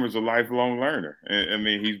 Coach Beamer's a lifelong learner. I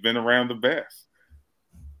mean, he's been around the best.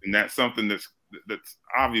 And that's something that's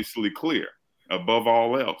obviously clear. Above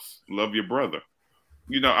all else, love your brother.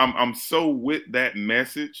 I'm so with that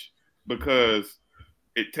message because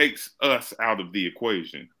it takes us out of the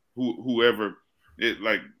equation. Whoever it,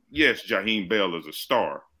 like, yes, Jaheim Bell is a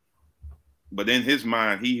star, but in his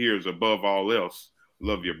mind, he hears above all else,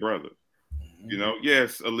 love your brother.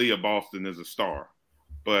 Yes, Aaliyah Boston is a star,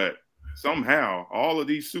 but somehow all of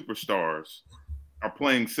these superstars are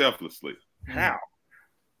playing selflessly.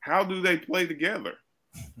 How do they play together?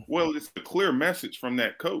 Well, it's a clear message from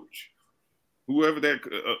that coach. Whoever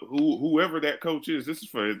that coach is, this is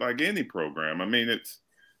for like any program. I mean, it's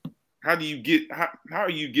how are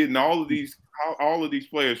you getting all of these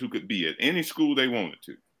players who could be at any school they wanted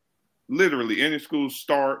to, literally any school,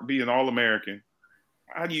 start, be an All-American.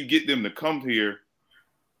 How do you get them to come here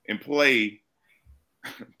and play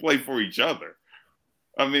for each other?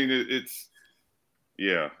 I mean, it's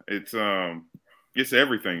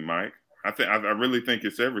everything, Mike. I really think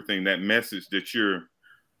it's everything. That message that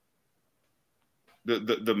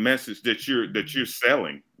the message that you're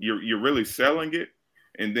selling, you're really selling it,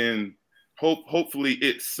 and then hopefully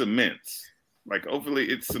it cements. Like hopefully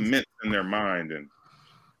it cements in their mind,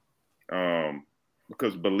 and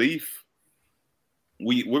because belief,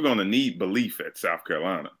 we're going to need belief at South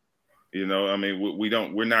Carolina. I mean,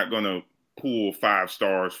 we're not going to pull 5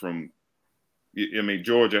 stars from. I mean,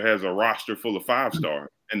 Georgia has a roster full of 5-stars,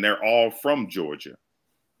 and they're all from Georgia.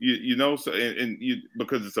 So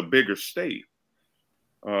because it's a bigger state,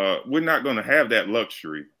 we're not going to have that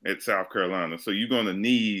luxury at South Carolina. So you're going to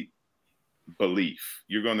need belief.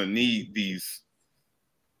 You're going to need these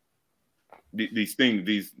things,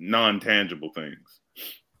 these non-tangible things.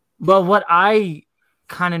 Well, what I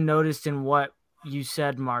kind of noticed in what you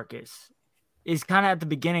said, Marcus, is kind of at the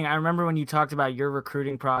beginning. I remember when you talked about your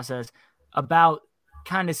recruiting process, about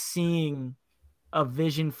kind of seeing a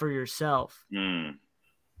vision for yourself. And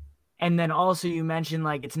then also you mentioned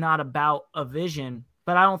like it's not about a vision,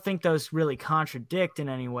 but I don't think those really contradict in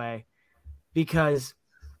any way, because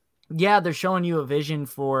they're showing you a vision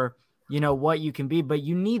for, what you can be, but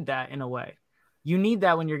you need that in a way. You need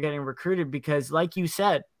that when you're getting recruited, because like you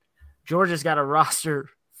said, Georgia's got a roster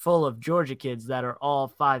full of Georgia kids that are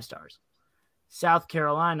all 5-stars. South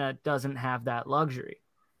Carolina doesn't have that luxury.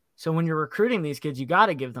 So when you're recruiting these kids, you got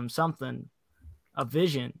to give them something, a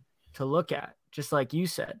vision to look at, just like you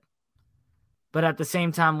said. But at the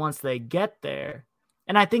same time, once they get there,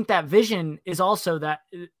 and I think that vision is also that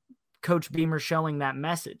Coach Beamer showing that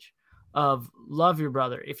message of love your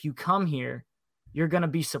brother. If you come here, you're going to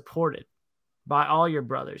be supported by all your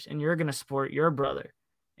brothers, and you're going to support your brother,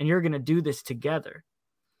 and you're going to do this together.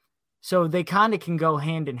 So they kind of can go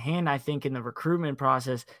hand in hand, I think, in the recruitment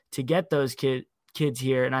process to get those kids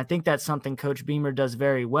here. And I think that's something Coach Beamer does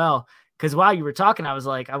very well. Because while you were talking, I was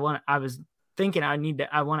like, I want to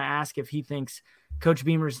ask if he thinks Coach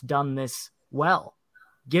Beamer's done this well,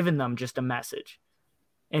 given them just a message.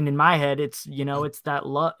 And in my head, it's, it's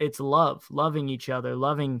that it's loving each other,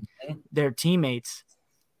 loving their teammates.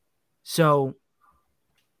 So,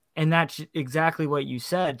 and that's exactly what you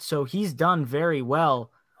said. So he's done very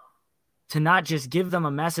well to not just give them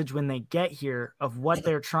a message when they get here of what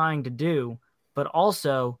they're trying to do, but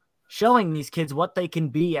also showing these kids what they can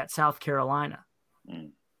be at South Carolina,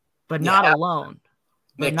 but not alone.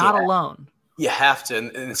 But not alone. You have to,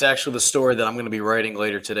 and it's actually the story that I'm going to be writing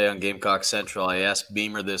later today on Gamecock Central. I asked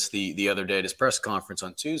Beamer this the other day at his press conference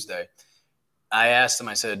on Tuesday. I asked him,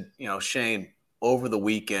 I said, Shane, over the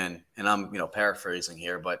weekend, and I'm, paraphrasing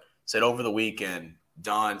here, but said over the weekend,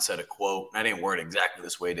 Dawn said a quote. I didn't word it exactly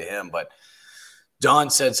this way to him, but Dawn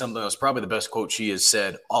said something that was probably the best quote she has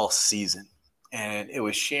said all season. And it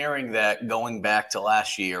was sharing that going back to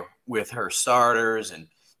last year with her starters and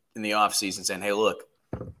in the offseason saying, hey, look,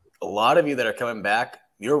 a lot of you that are coming back,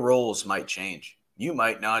 your roles might change. You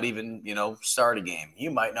might not even, start a game.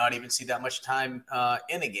 You might not even see that much time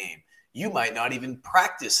in a game. You might not even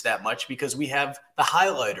practice that much because we have the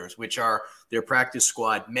highlighters, which are their practice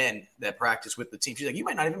squad men that practice with the team. She's like, you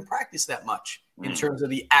might not even practice that much in terms of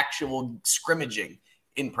the actual scrimmaging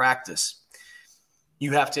in practice.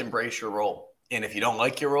 You have to embrace your role. And if you don't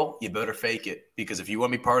like your role, you better fake it, because if you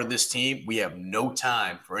want to be part of this team, we have no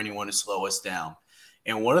time for anyone to slow us down.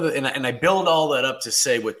 And and I build all that up to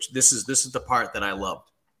say, which this is the part that I loved.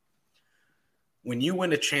 when you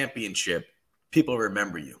win a championship, people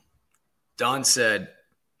remember you. Don said,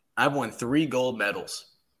 I've won 3 gold medals.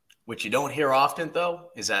 What you don't hear often, though,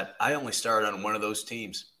 is that I only started on one of those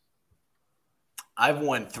teams. I've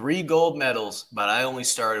won 3 gold medals, but I only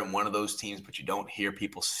started on one of those teams, but you don't hear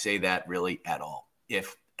people say that really at all,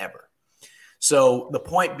 if ever. So the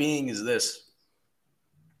point being is this.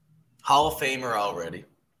 Hall of Famer already.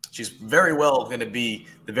 She's very well going to be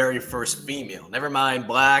the very first female, never mind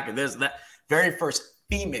black or this, that, very first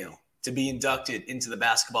female to be inducted into the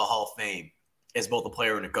Basketball Hall of Fame as both a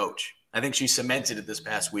player and a coach. I think she cemented it this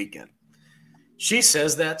past weekend. She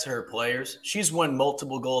says that to her players. She's won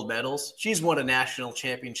multiple gold medals. She's won a national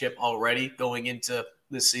championship already going into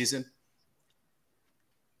this season.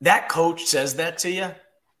 That coach says that to you.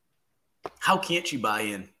 How can't you buy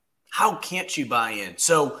in? How can't you buy in?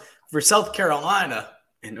 So for South Carolina,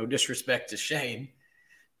 and no disrespect to Shane,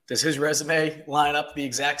 does his resume line up the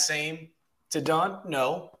exact same to Don?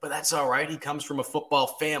 No, but that's all right. He comes from a football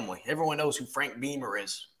family. Everyone knows who Frank Beamer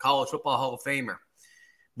is, College Football Hall of Famer.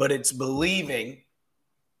 But it's believing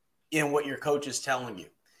in what your coach is telling you.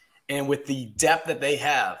 And with the depth that they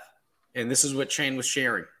have, and this is what Shane was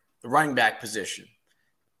sharing, the running back position,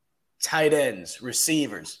 tight ends,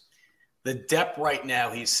 receivers, the depth right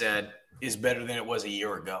now, he said, is better than it was a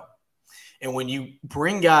year ago. And when you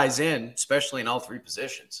bring guys in, especially in all 3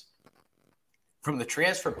 positions, from the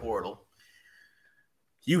transfer portal,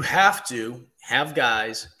 you have to have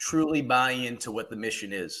guys truly buy into what the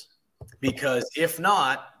mission is. Because if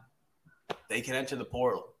not, they can enter the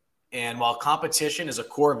portal. And while competition is a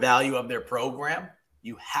core value of their program,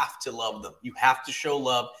 you have to love them. You have to show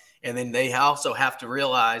love. And then they also have to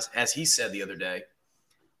realize, as he said the other day,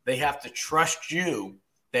 they have to trust you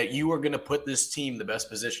that you are going to put this team in the best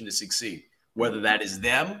position to succeed, whether that is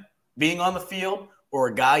them being on the field or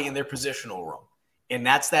a guy in their positional role. And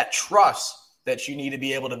that's that trust that you need to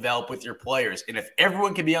be able to develop with your players. And if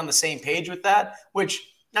everyone can be on the same page with that, which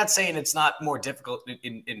not saying it's not more difficult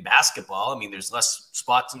in basketball. I mean, there's less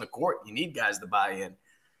spots in the court. You need guys to buy in.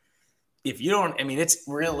 If you don't, I mean, it's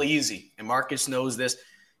real easy. And Marcus knows this.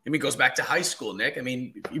 I mean, it goes back to high school, Nick. I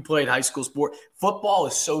mean, if you played high school sport, football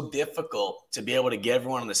is so difficult to be able to get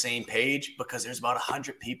everyone on the same page because there's about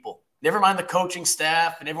 100 people. Never mind the coaching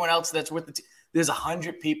staff and everyone else that's with the team. There's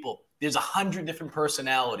 100 people. There's 100 different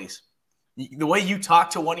personalities. The way you talk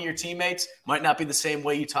to one of your teammates might not be the same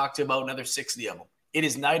way you talk to about another 60 of them. It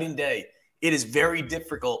is night and day. It is very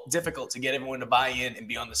difficult to get everyone to buy in and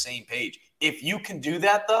be on the same page. If you can do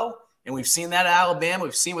that, though, and we've seen that at Alabama,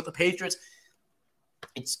 we've seen with the Patriots,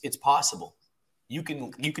 it's possible. You can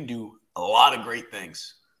do a lot of great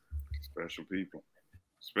things. Special people.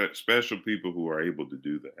 Special people who are able to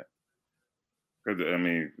do that. Because, I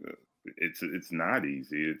mean, it's not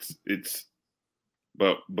easy.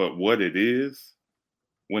 But what it is,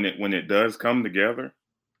 when it does come together,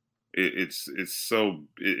 it's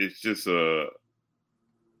just a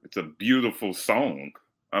beautiful song.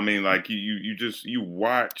 I mean, like you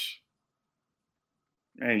watch,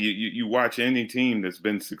 man, you watch any team that's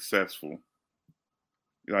been successful,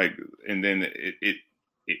 like, and then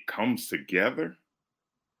it comes together.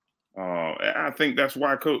 I think that's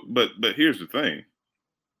why but here's the thing.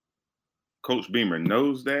 Coach Beamer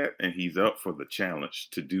knows that, and he's up for the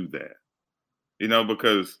challenge to do that. You know,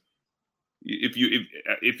 because if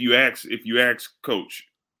you ask Coach,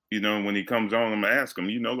 you know, when he comes on, I'm gonna ask him,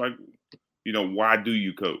 you know, like, you know, why do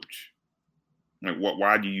you coach? Like,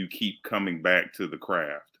 why do you keep coming back to the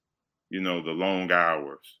craft? You know, the long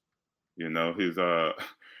hours. You know,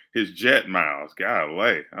 his jet miles.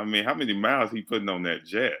 Golly, I mean, how many miles he putting on that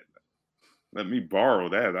jet? Let me borrow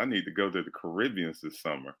that. I need to go to the Caribbean this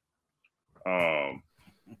summer.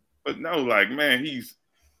 But no, like, man, he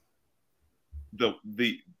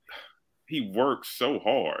works so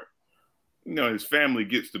hard. You know, his family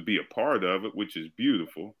gets to be a part of it, which is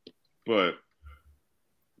beautiful. But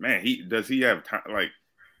man, does he have time? Like,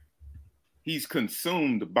 he's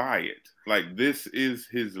consumed by it. Like, this is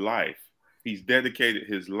his life. He's dedicated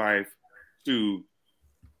his life to,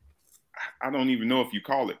 I don't even know if you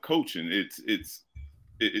call it coaching. It's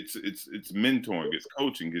mentoring, it's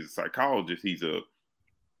coaching, he's a psychologist, he's a,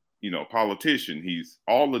 you know, politician, he's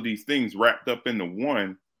all of these things wrapped up into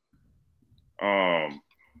one.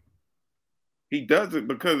 He does it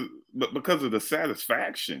because of the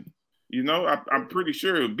satisfaction. You know, I'm pretty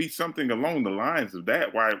sure it would be something along the lines of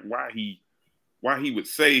that. Why he would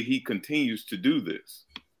say he continues to do this.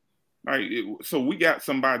 Right? So we got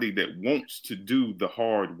somebody that wants to do the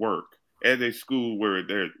hard work at a school where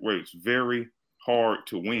it's very hard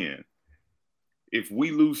to win. If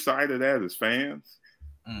we lose sight of that as fans,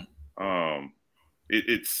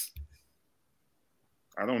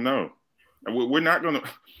 I don't know. We're not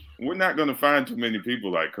gonna find too many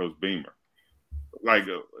people like Coach Beamer, like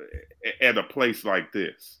at a place like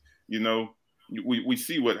this. You know, we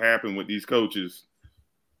see what happened with these coaches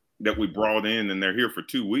that we brought in, and they're here for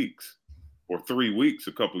 2 weeks or 3 weeks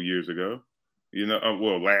a couple years ago. You know,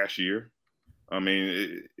 last year. I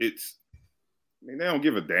mean, they don't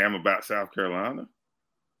give a damn about South Carolina.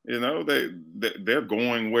 You know, they're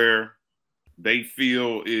going where they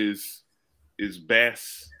feel is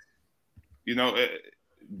best. You know,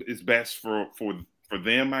 it's best for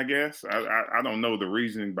them, I guess. I don't know the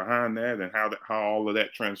reasoning behind that and how all of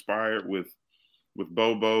that transpired with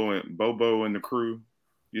Bobo and the crew.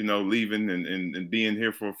 You know, leaving and being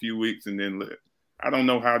here for a few weeks, and then I don't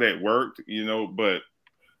know how that worked. You know, but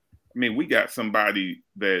I mean, we got somebody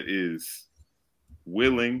that is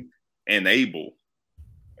willing and able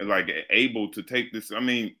to take this. I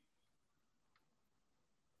mean,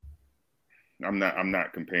 I'm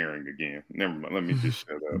not comparing again. Never mind. Let me just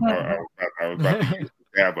shut up. I was about to use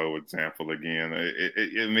the Dabo example again.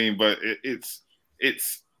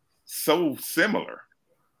 It's so similar,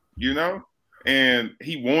 you know. And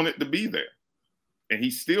he wanted to be there, and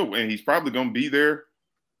he's probably going to be there,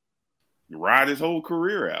 ride his whole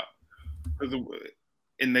career out.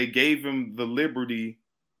 And they gave him the liberty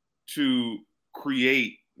to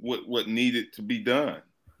create what needed to be done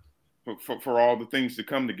for all the things to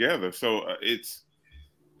come together. So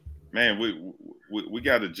we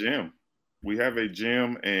got a gym. We have a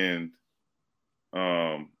gym, and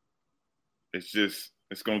it's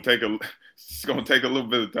going to take a little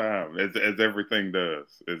bit of time, as everything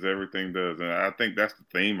does, and I think that's the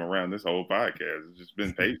theme around this whole podcast. It's just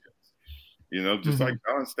been patience. You know, just like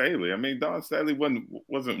Dawn Staley. I mean, Dawn Staley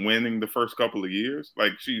wasn't winning the first couple of years,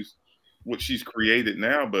 like what she's created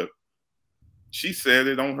now, but she said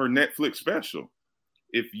it on her Netflix special.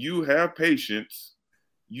 If you have patience,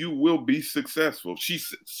 you will be successful.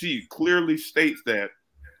 She clearly states that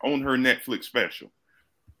on her Netflix special.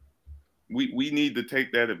 We need to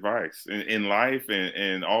take that advice in life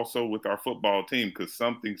and also with our football team, because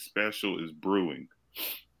something special is brewing.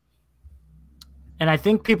 And I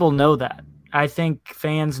think people know that. I think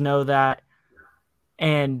fans know that.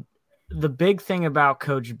 And the big thing about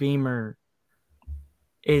Coach Beamer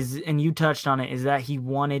is, and you touched on it, is that he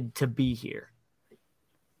wanted to be here.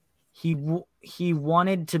 He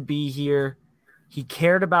wanted to be here. He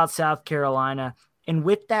cared about South Carolina. And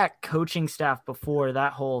with that coaching staff before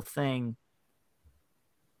that whole thing,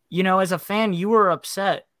 you know, as a fan, you were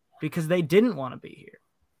upset because they didn't want to be here.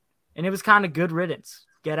 And it was kind of good riddance.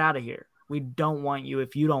 Get out of here. We don't want you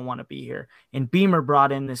if you don't want to be here. And Beamer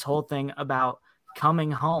brought in this whole thing about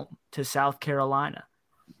coming home to South Carolina.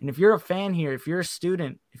 And if you're a fan here, if you're a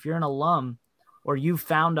student, if you're an alum, or you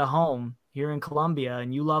found a home here in Columbia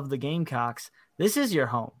and you love the Gamecocks, this is your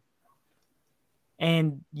home.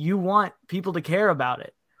 And you want people to care about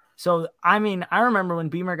it. So, I mean, I remember when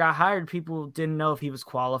Beamer got hired, people didn't know if he was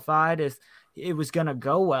qualified, if it was going to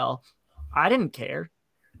go well. I didn't care.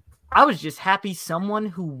 I was just happy someone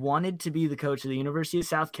who wanted to be the coach of the University of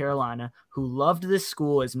South Carolina, who loved this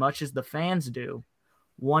school as much as the fans do,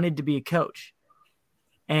 wanted to be a coach.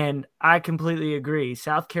 And I completely agree.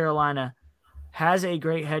 South Carolina has a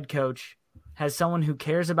great head coach, has someone who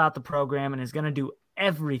cares about the program and is going to do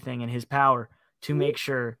everything in his power to make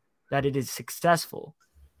sure that it is successful.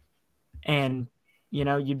 And, you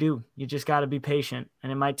know, you just got to be patient.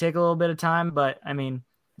 And it might take a little bit of time, but, I mean,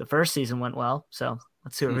 the first season went well, so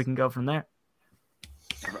let's see where we can go from there.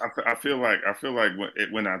 I feel like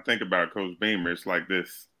when I think about Coach Beamer, it's like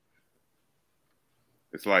this.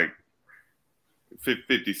 It's like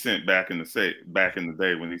 50 Cent back in the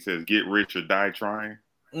day when he says, "Get rich or die trying."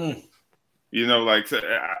 You know, like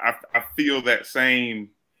I feel that same.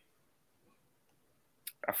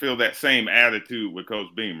 I feel that same attitude with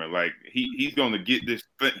Coach Beamer. Like he's gonna get this.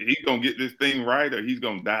 He's gonna get this thing right, or he's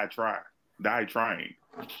gonna die trying.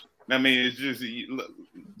 I mean, it's just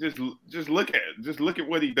look at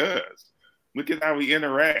what he does. Look at how he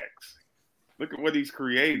interacts. Look at what he's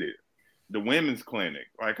created. The women's clinic.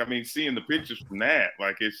 Like, I mean, seeing the pictures from that,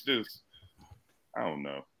 like, it's just, I don't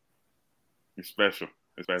know. It's special.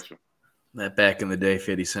 It's special. That back in the day,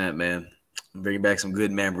 50 Cent, man. Bringing back some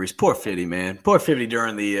good memories. Poor 50, man. Poor 50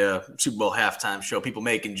 during the Super Bowl halftime show. People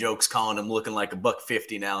making jokes, calling him looking like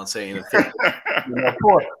 $1.50 now and saying, you know,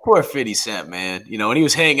 poor 50 Cent, man. You know, and he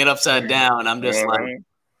was hanging upside down. I'm just like,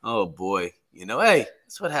 oh, boy. You know, hey,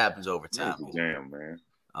 that's what happens over time. Damn, man.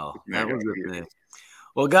 Oh, that was a thing.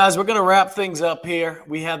 Well, guys, we're going to wrap things up here.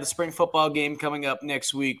 We have the spring football game coming up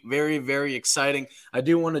next week. Very, very exciting. I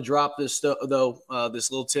do want to drop this, though,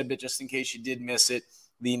 this little tidbit just in case you did miss it.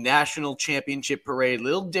 the national championship parade. A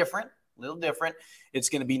little different. It's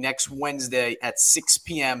going to be next Wednesday at 6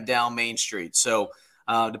 p.m. down Main Street. So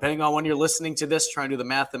depending on when you're listening to this, trying to do the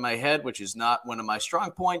math in my head, which is not one of my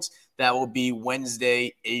strong points, that will be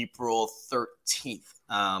Wednesday, April 13th.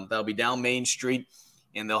 That'll be down Main Street,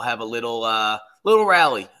 and they'll have a little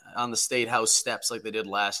rally on the State House steps like they did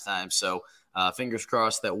last time. So fingers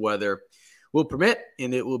crossed that weather will permit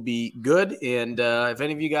and it will be good. And if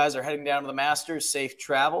any of you guys are heading down to the Masters, safe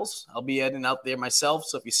travels. I'll be heading out there myself.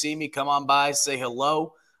 So if you see me, come on by, say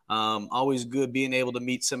hello. Always good being able to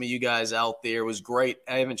meet some of you guys out there. It was great.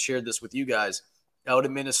 I haven't shared this with you guys. Out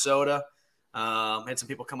in Minnesota, had some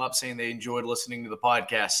people come up saying they enjoyed listening to the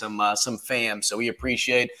podcast, some fans. So we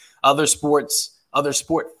appreciate other sport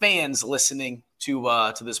fans listening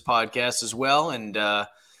to this podcast as well. And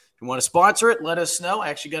if you want to sponsor it, let us know. I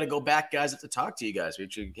actually got to go back, guys. I have to talk to you guys. We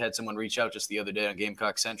actually had someone reach out just the other day on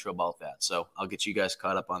Gamecock Central about that. So I'll get you guys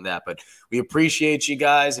caught up on that. But we appreciate you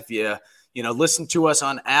guys. If you listen to us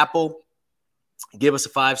on Apple, give us a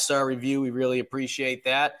 5-star review. We really appreciate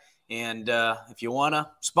that. And if you want to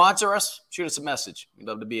sponsor us, shoot us a message. We'd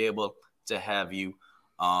love to be able to have you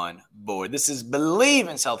on board. This is Believe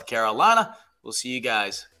in South Carolina. We'll see you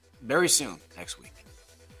guys very soon next week.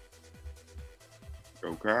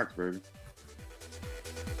 Go Cox, baby.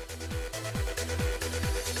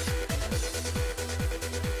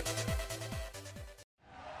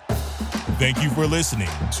 Thank you for listening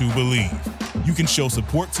to Believe. You can show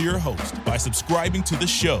support to your host by subscribing to the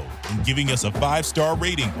show and giving us a 5-star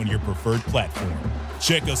rating on your preferred platform.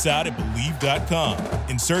 Check us out at Believe.com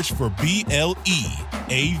and search for BLEAV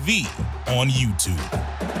on YouTube.